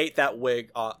did hate that wig.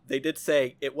 They did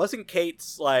say it wasn't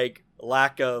Kate's, like,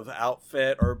 lack of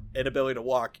outfit or inability to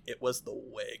walk, it was the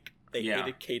wig. They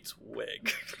hated Kate's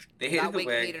wig. They hated that the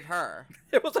wig hated her.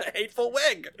 It was a hateful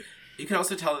wig. You can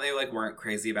also tell that they, like, weren't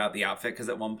crazy about the outfit, because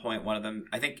at one point one of them,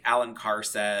 I think Alan Carr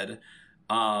said,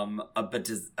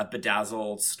 a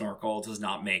bedazzled snorkel does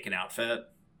not make an outfit.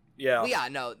 Yeah. Well, yeah,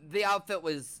 no, the outfit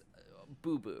was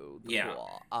boo-boo. Yeah.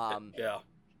 Cool. Yeah.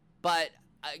 But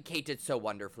Kate did so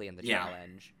wonderfully in the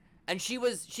challenge. And she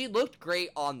looked great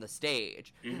on the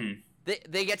stage. Mm-hmm.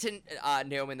 They get to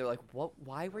Naomi and they're like, "What?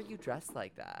 Why were you dressed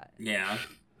like that?" Yeah.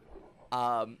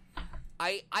 I'm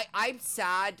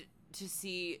sad to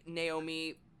see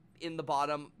Naomi in the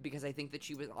bottom because I think that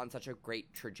she was on such a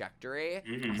great trajectory.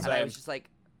 Mm-hmm. And I was just like,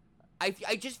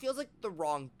 I just feels like the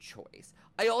wrong choice.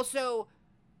 I also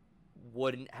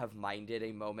wouldn't have minded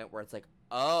a moment where it's like,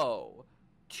 oh,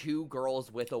 2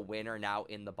 girls with a win are now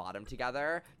in the bottom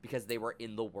together because they were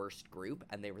in the worst group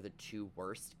and they were the 2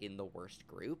 worst in the worst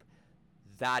group.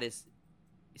 That is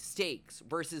stakes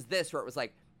versus this where it was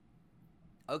like,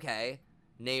 okay,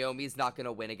 Naomi's not going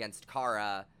to win against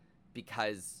Cara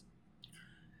because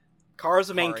Cara's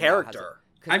the main character.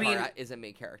 Cara is a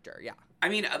main character, yeah. I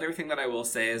mean, other thing that I will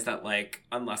say is that, like,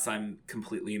 unless I'm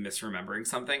completely misremembering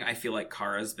something, I feel like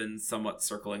Cara's been somewhat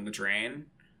circling the drain.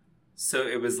 So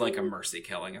it was like a mercy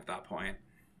killing at that point.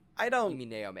 You mean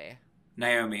Naomi?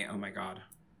 Naomi, oh my god.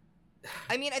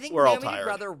 I mean, I think We're all Naomi did tired.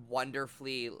 rather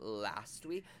wonderfully last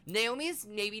week. Naomi's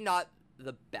maybe not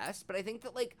the best, but I think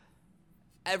that, like,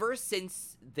 ever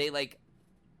since they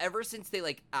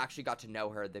actually got to know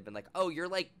her, they've been like, oh, you're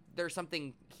like, there's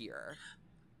something here.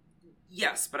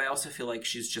 Yes, but I also feel like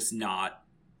she's just not,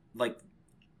 like,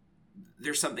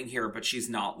 there's something here, but she's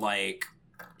not, like...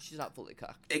 She's not fully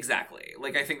cooked. Exactly.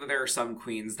 Like, I think that there are some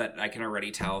queens that I can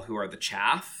already tell who are the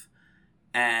chaff,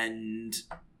 and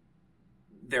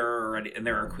there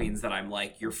are queens that I'm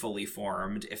like, you're fully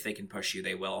formed. If they can push you,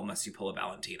 they will, unless you pull a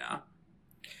Valentina.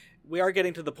 We are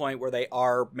getting to the point where they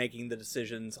are making the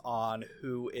decisions on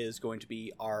who is going to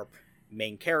be our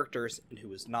main characters and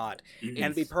who is not. Mm-hmm.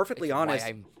 And to be perfectly honest... Why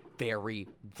I'm very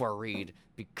worried,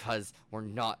 because we're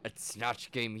not at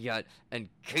Snatch Game yet, and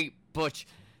Kate Butch...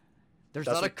 There's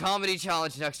not a comedy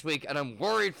challenge next week, and I'm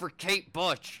worried for Kate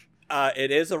Butch. It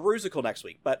is a Rusical next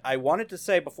week, but I wanted to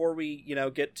say before we,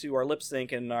 get to our lip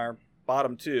sync and our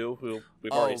bottom two, who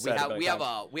we've already said. We have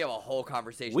a whole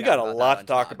conversation. We got a lot to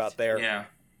talk about there. Yeah.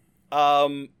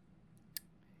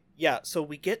 Yeah. So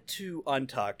we get to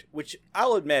Untucked, which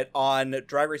I'll admit on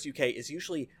Drag Race UK is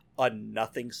usually a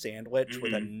nothing sandwich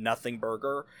with a nothing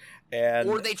burger,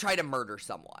 or they try to murder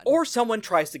someone, or someone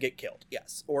tries to get killed.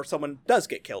 Yes, or someone does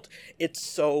get killed. It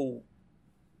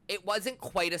wasn't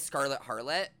quite a Scarlet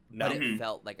Harlot, but it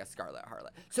felt like a Scarlet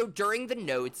Harlot. So during the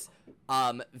notes,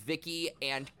 Vicky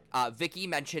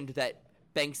mentioned that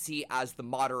Banksy as the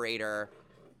moderator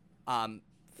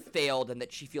failed, and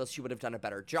that she feels she would have done a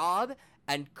better job.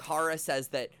 And Cara says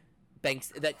that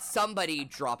somebody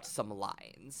dropped some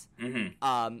lines.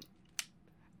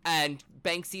 And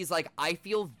Banksy's like, I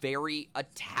feel very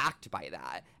attacked by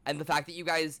that. And the fact that you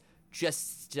guys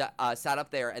just sat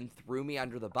up there and threw me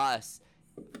under the bus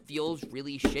feels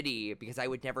really shitty, because I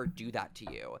would never do that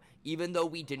to you. Even though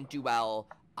we didn't do well,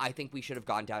 I think we should have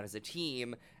gone down as a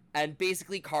team. And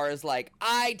basically Cara's like,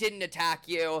 I didn't attack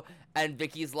you. And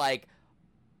Vicky's like,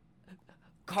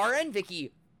 Cara and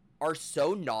Vicky are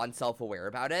so non-self-aware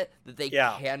about it that they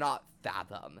cannot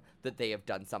fathom that they have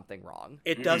done something wrong.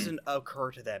 It doesn't occur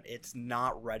to them. It's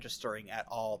not registering at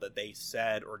all that they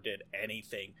said or did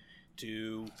anything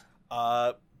to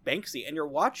Banksy. And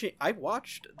I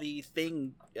watched the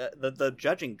thing, the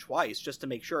judging twice just to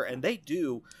make sure, and they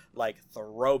do like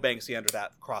throw Banksy under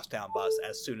that crosstown bus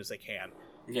as soon as they can.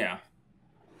 Yeah.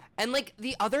 And like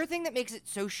the other thing that makes it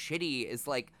so shitty is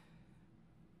like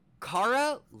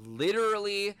Cara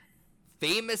literally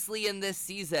famously in this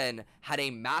season had a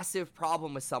massive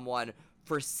problem with someone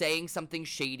for saying something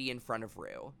shady in front of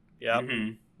Rue. Yeah.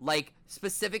 Like,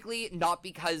 specifically, not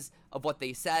because of what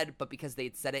they said, but because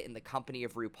they'd said it in the company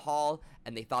of RuPaul,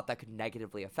 and they thought that could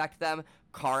negatively affect them.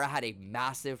 Cara had a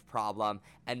massive problem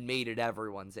and made it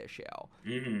everyone's issue.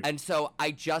 And so I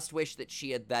just wish that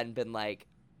she had then been, like,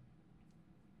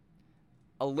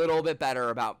 a little bit better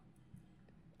about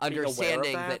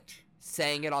understanding that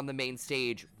saying it on the main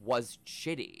stage was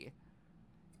shitty.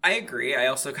 I agree. I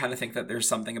also kind of think that there's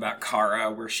something about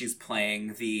Cara where she's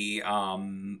playing the,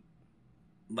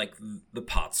 like, the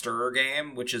pot stirrer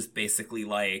game, which is basically,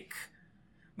 like...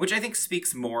 Which I think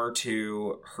speaks more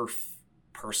to her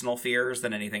personal fears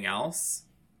than anything else.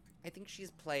 I think she's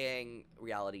playing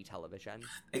reality television.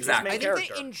 Exactly. I think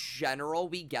that in general,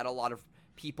 we get a lot of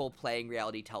people playing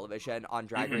reality television on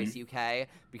Drag Race UK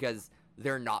because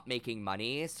they're not making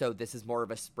money, so this is more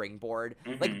of a springboard.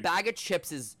 Like, Bag of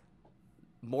Chips is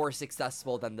more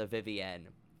successful than the Vivienne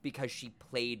because she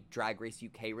played Drag Race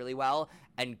UK really well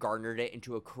and garnered it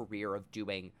into a career of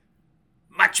doing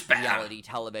much better reality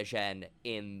television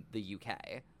in the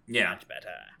UK. Yeah. Much better.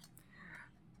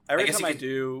 Every time I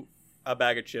do a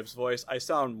Bag of Chips voice, I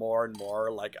sound more and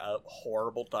more like a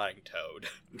horrible dying toad.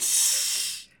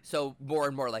 So more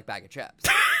and more like Bag of Chips.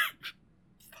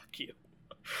 Fuck you.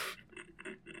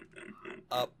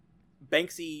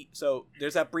 Banksy, so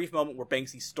there's that brief moment where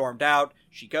Banksy stormed out.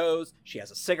 She goes, she has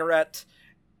a cigarette,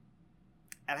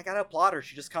 and I gotta applaud her.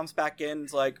 She just comes back in and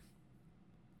is like,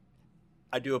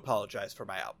 I do apologize for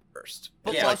my outburst.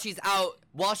 But while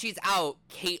she's out,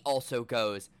 Kate also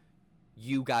goes,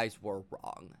 you guys were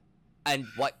wrong. And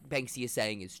what Banksy is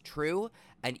saying is true,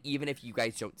 and even if you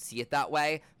guys don't see it that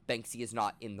way, Banksy is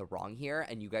not in the wrong here,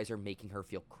 and you guys are making her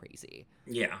feel crazy.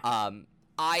 Yeah.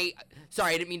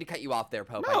 Sorry, I didn't mean to cut you off there,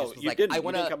 Pope. No, I just was you like, didn't. I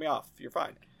wanna... You didn't cut me off. You're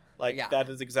fine. Like,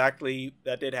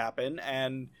 that did happen,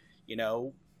 and,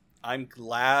 I'm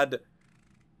glad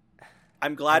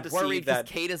to see that...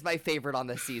 Kate is my favorite on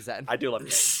this season. I do love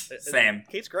Kate. Same.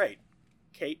 Kate's great.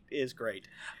 Kate is great.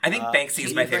 I think Banksy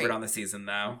is my favorite on the season,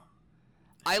 though.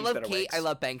 I love Kate. I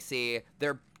love Banksy.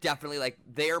 They're definitely, like,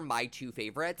 they're my two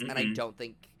favorites, and I don't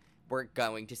think we're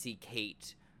going to see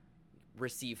Kate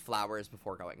receive flowers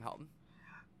before going home.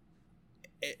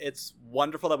 it's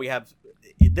wonderful that we have.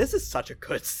 This is such a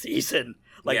good season.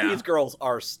 Like, Yeah. these girls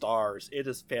are stars. It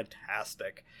is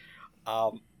fantastic.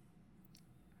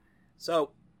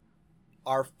 So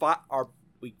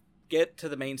we get to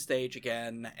the main stage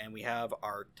again, and we have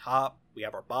our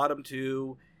bottom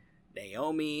two,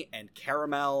 Naomi and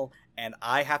Caramel, and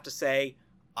I have to say,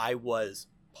 I was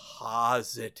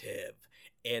positive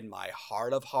in my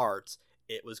heart of hearts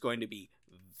it was going to be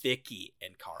Vicky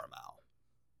and Caramel.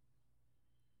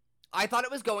 I thought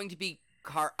it was going to be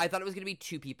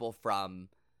two people from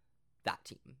that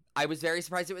team. I was very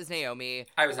surprised it was Naomi.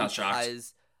 I was not shocked.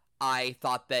 Because I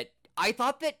thought that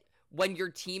when your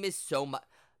team is so much...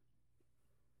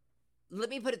 Let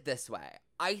me put it this way.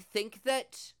 I think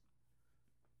that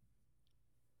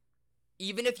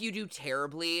even if you do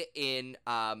terribly in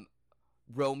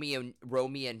Romeo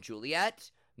and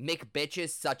Juliet, McBitch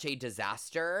is such a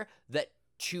disaster that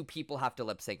two people have to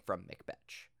lip sync from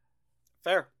McBitch.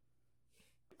 Fair.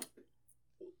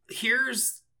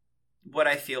 Here's what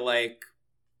I feel like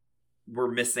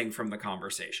we're missing from the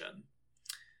conversation.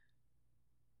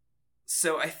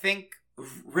 So I think,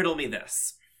 riddle me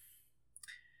this.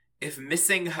 If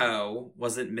Missing Ho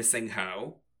wasn't Missing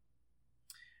Ho,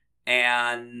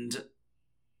 and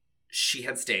she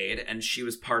had stayed, and she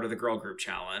was part of the girl group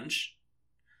challenge,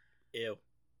 Ew.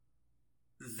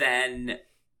 then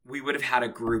we would have had a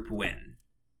group win.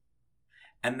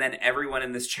 And then everyone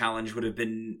in this challenge would have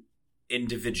been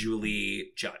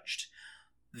individually judged.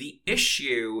 The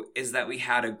issue is that we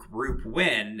had a group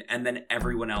win, and then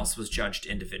everyone else was judged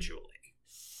individually.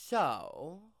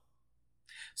 So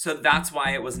that's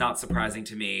why it was not surprising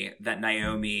to me that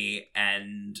Naomi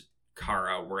and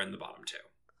Kara were in the bottom two.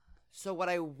 So what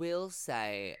I will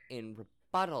say in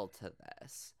rebuttal to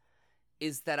this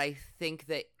is that I think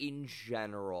that in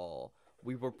general,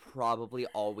 we were probably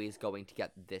always going to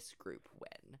get this group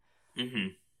win. Mm-hmm.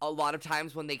 A lot of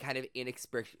times when they kind of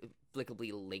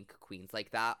inexplicably link queens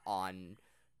like that on,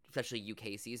 especially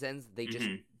UK seasons, they just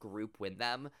group win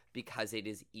them because it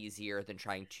is easier than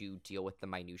trying to deal with the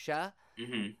minutia.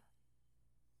 Mm-hmm.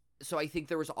 So I think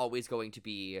there was always going to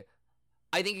be...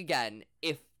 I think, again,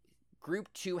 if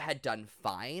Group 2 had done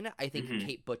fine, I think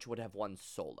Kate Butch would have won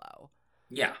solo.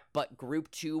 Yeah. But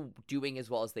Group 2 doing as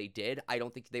well as they did, I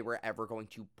don't think they were ever going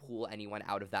to pull anyone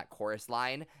out of that chorus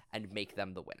line and make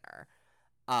them the winner.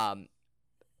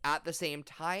 At the same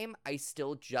time, I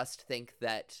still just think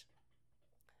that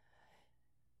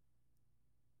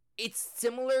it's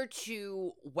similar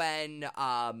to when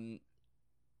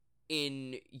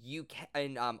in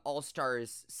All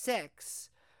Stars 6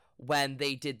 when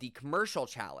they did the commercial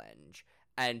challenge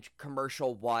and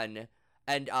commercial won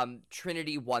and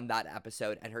Trinity won that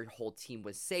episode and her whole team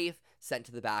was safe, sent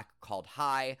to the back, called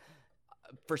high.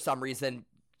 For some reason,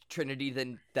 Trinity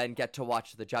then get to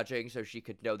watch the judging so she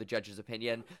could know the judge's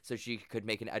opinion, so she could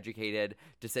make an educated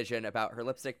decision about her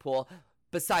lipstick pool.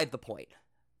 Beside the point.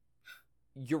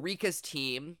 Eureka's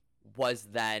team was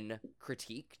then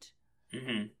critiqued,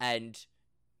 and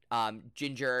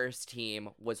Ginger's team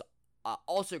was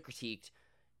also critiqued,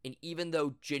 and even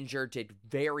though Ginger did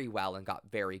very well and got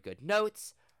very good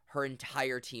notes, her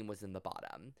entire team was in the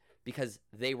bottom, because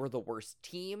they were the worst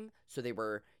team, so they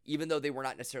were, even though they were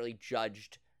not necessarily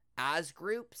judged as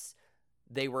groups,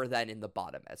 they were then in the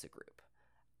bottom as a group.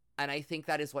 And I think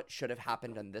that is what should have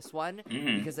happened on this one,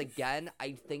 because again,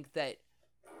 I think that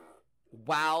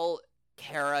while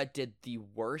Kara did the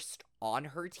worst on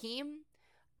her team,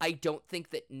 I don't think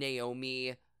that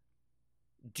Naomi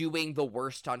doing the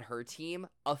worst on her team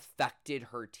affected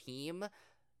her team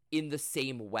in the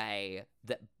same way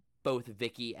that both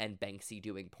Vicky and Banksy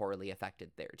doing poorly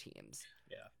affected their teams.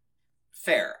 Yeah.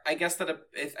 Fair. I guess that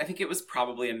I think it was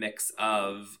probably a mix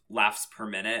of laughs per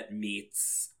minute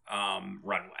meets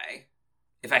runway,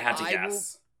 if I had to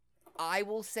guess. I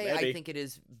will say Maybe. I think it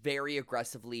is very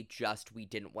aggressively just we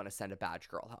didn't want to send a badge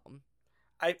girl home.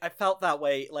 I felt that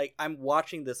way. Like, I'm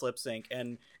watching this lip sync,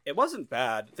 and it wasn't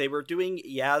bad. They were doing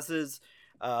Yaz's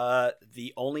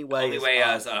The Only Way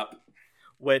Is Up.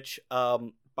 Which,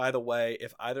 by the way,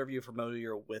 if either of you are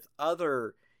familiar with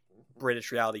other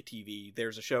British reality TV,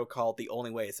 there's a show called The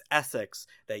Only Way Is Essex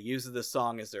that uses this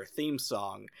song as their theme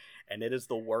song, and it is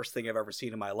the worst thing I've ever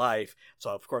seen in my life.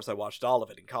 So, of course, I watched all of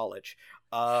it in college.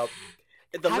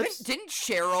 Didn't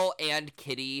Cheryl and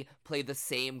Kitty play the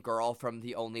same girl from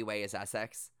The Only Way Is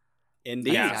Essex?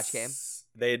 Indeed. Snatch Game?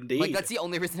 They indeed. Like, that's the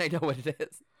only reason I know what it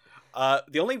is.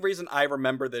 The only reason I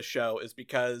remember this show is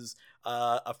because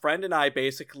a friend and I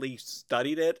basically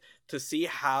studied it to see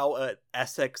how an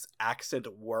Essex accent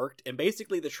worked. And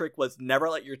basically the trick was never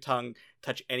let your tongue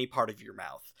touch any part of your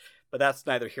mouth. But that's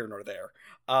neither here nor there.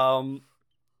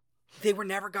 they were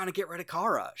never going to get rid of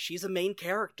Kara. She's a main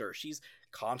character. She's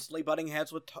constantly butting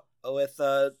heads with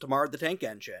Tamara the Tank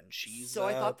Engine. So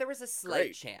I thought there was a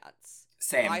slight chance.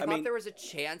 Same. I thought there was a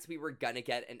chance we were gonna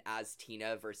get an As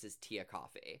Tina versus Tia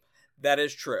Coffee. That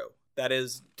is true. That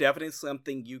is definitely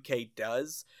something UK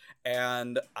does.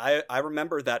 And I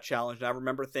remember that challenge, and I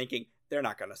remember thinking, they're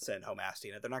not going to send home As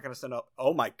Tina. They're not going to send home...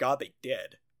 Oh my god, they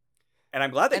did. And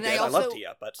I'm glad they did. I love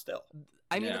Tia, but still.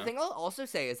 I mean, the thing I'll also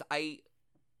say is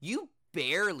you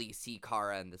barely see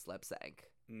Kara in this lip sync.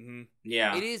 Mm-hmm.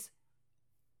 Yeah. It is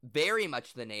very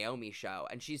much the Naomi show,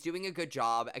 and she's doing a good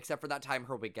job, except for that time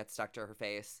her wig gets stuck to her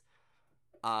face.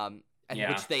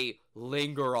 Which they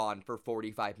linger on for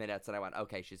 45 minutes, and I went,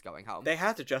 okay, she's going home. They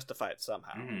had to justify it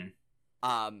somehow. Mm-hmm.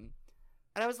 And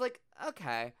I was like,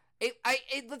 okay.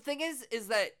 The thing is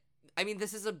that, I mean,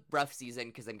 this is a rough season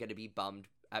because I'm going to be bummed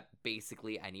at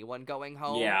basically anyone going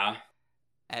home. Yeah.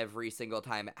 Every single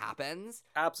time it happens.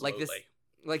 Absolutely.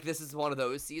 This is one of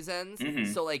those seasons.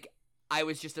 Mm-hmm. So, like, I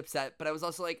was just upset, but I was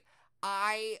also like,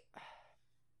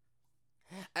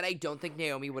 and I don't think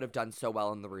Naomi would have done so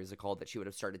well in the musical that she would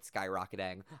have started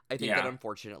skyrocketing. I think that,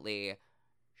 unfortunately,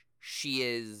 she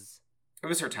is... It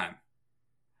was her time.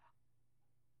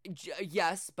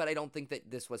 Yes, but I don't think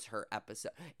that this was her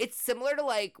episode. It's similar to,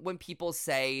 like, when people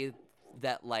say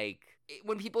that, like...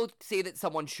 When people say that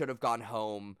someone should have gone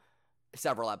home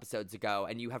several episodes ago,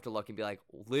 and you have to look and be like,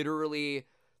 literally...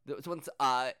 It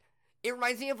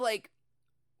reminds me of, like,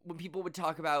 when people would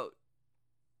talk about...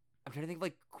 I'm trying to think of,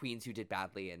 like, queens who did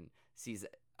badly in season...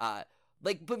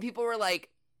 like, when people were like,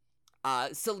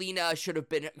 Selena should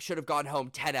have gone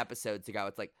home 10 episodes ago.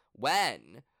 It's like,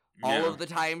 when? Yeah. All of the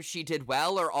times she did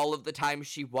well, or all of the times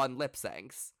she won lip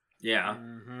syncs? Yeah.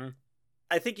 Mm-hmm.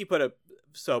 I think you put it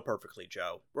so perfectly,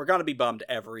 Joe. We're going to be bummed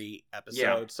every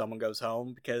episode someone goes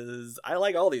home, because I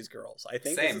like all these girls. I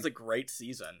think this is a great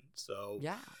season, so...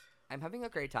 Yeah, I'm having a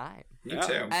great time. Me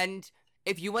too. And...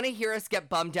 if you want to hear us get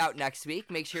bummed out next week,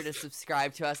 make sure to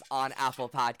subscribe to us on Apple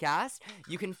Podcast.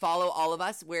 You can follow all of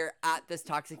us. We're at This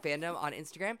Toxic Fandom on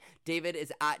Instagram. David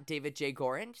is at David J.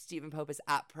 Gorin. Stephen Pope is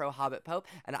at Pro Hobbit Pope.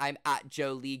 And I'm at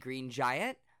Joe Lee Green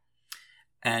Giant.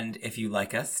 And if you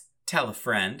like us, tell a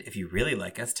friend. If you really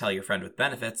like us, tell your friend with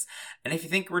benefits. And if you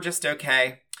think we're just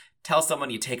okay, tell someone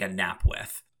you take a nap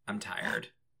with. I'm tired.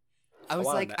 Let's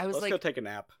go take a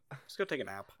nap. Let's go take a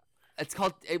nap. It's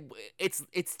called it's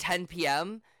 10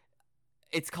 p.m.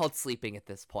 It's called sleeping at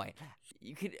this point.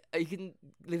 You can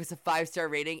leave us a 5-star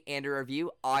rating and a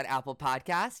review on Apple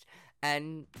Podcast.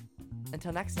 And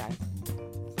until next time,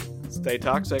 stay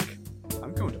toxic.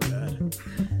 I'm going to bed.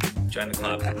 Join the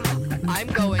club. I'm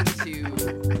going to.